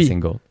pas juste Ben oui. des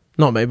singles.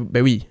 Non, ben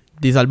oui.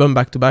 Des albums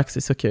back-to-back, c'est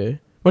ça que...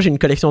 Moi, j'ai une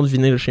collection de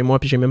vinyles chez moi,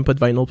 puis j'ai même pas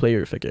de vinyl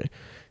player, fait que...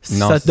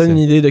 Non, ça te c'est donne ça. une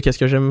idée de qu'est-ce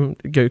que j'aime,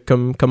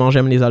 comment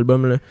j'aime les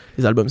albums, là.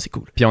 Les albums, c'est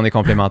cool. Puis on est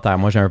complémentaires.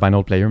 Moi, j'ai un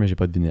vinyl player, mais j'ai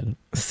pas de vinyle.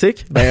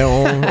 Sick. Ben,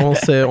 on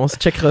se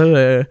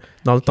checkera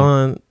dans le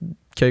temps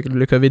que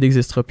le COVID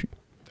n'existera plus.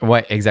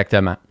 Ouais,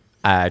 exactement.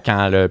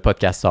 Quand le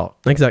podcast sort.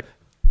 Exact.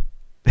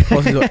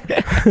 Croise les doigts.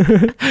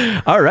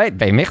 All right.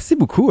 Ben, merci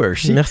beaucoup,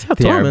 Hershey. Merci à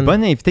T'es toi, un man.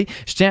 bon invité.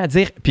 Je tiens à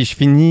dire, puis je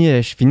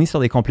finis sur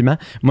des compliments.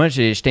 Moi,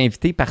 je t'ai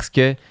invité parce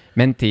que,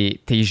 man, t'es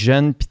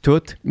jeune puis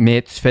tout,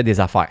 mais tu fais des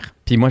affaires.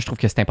 Puis moi, je trouve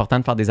que c'est important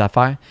de faire des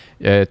affaires.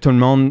 Tout le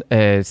monde,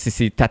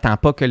 t'attends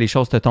pas que les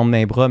choses te tombent dans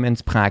les bras, man,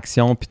 tu prends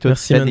action puis tout.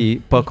 Merci, tu fais man.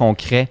 des pas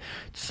concrets.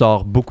 Tu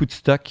sors beaucoup de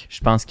stock. Je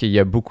pense qu'il y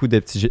a beaucoup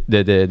de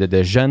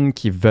jeunes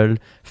qui veulent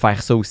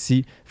faire ça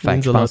aussi. Fait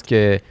que je pense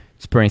que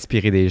tu peux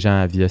inspirer des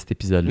gens via cet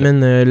épisode-là.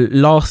 Man,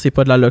 l'art, c'est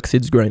pas de la luck,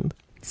 c'est du grind.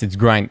 C'est du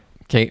grind,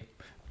 OK? Fait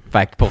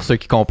que pour ceux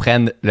qui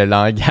comprennent le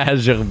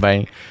langage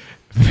urbain,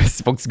 il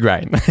faut que tu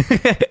grindes.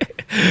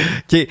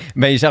 OK,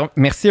 ben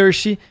merci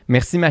Hershey,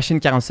 merci Machine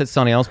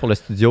 4771 pour le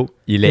studio.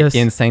 Il est Yes.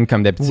 insane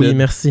comme d'habitude. Oui,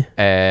 merci.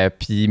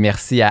 Puis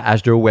merci à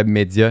H2O Web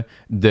Media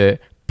de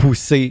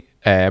pousser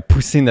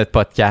notre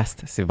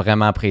podcast. C'est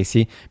vraiment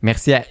apprécié.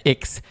 Merci à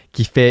X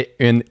qui fait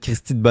une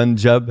Christy de bonne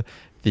job.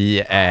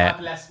 Puis,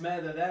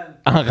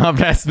 en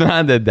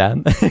remplacement de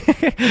Dan.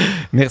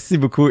 Merci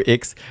beaucoup,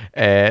 X.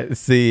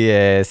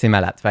 C'est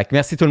malade. Fait que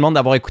merci tout le monde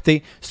d'avoir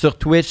écouté sur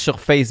Twitch, sur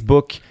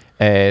Facebook.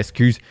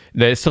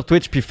 Sur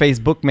Twitch puis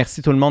Facebook,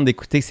 merci tout le monde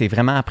d'écouter, c'est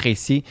vraiment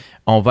apprécié.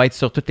 On va être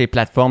sur toutes les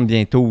plateformes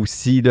bientôt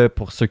aussi, là,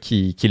 pour ceux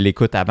qui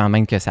l'écoutent avant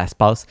même que ça se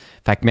passe.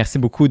 Fait que merci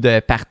beaucoup de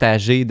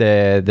partager,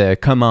 de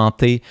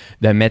commenter,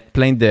 de mettre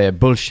plein de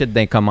bullshit dans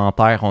les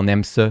commentaires, on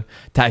aime ça.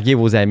 Taguez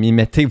vos amis,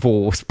 mettez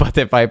vos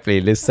Spotify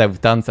playlists, ça vous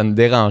tente, ça ne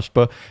dérange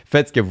pas.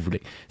 Faites ce que vous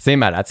voulez. C'est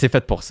malade, c'est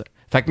fait pour ça.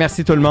 Fait que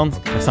merci tout le monde.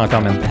 Merci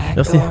encore, man.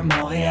 Merci.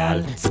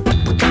 Montréal.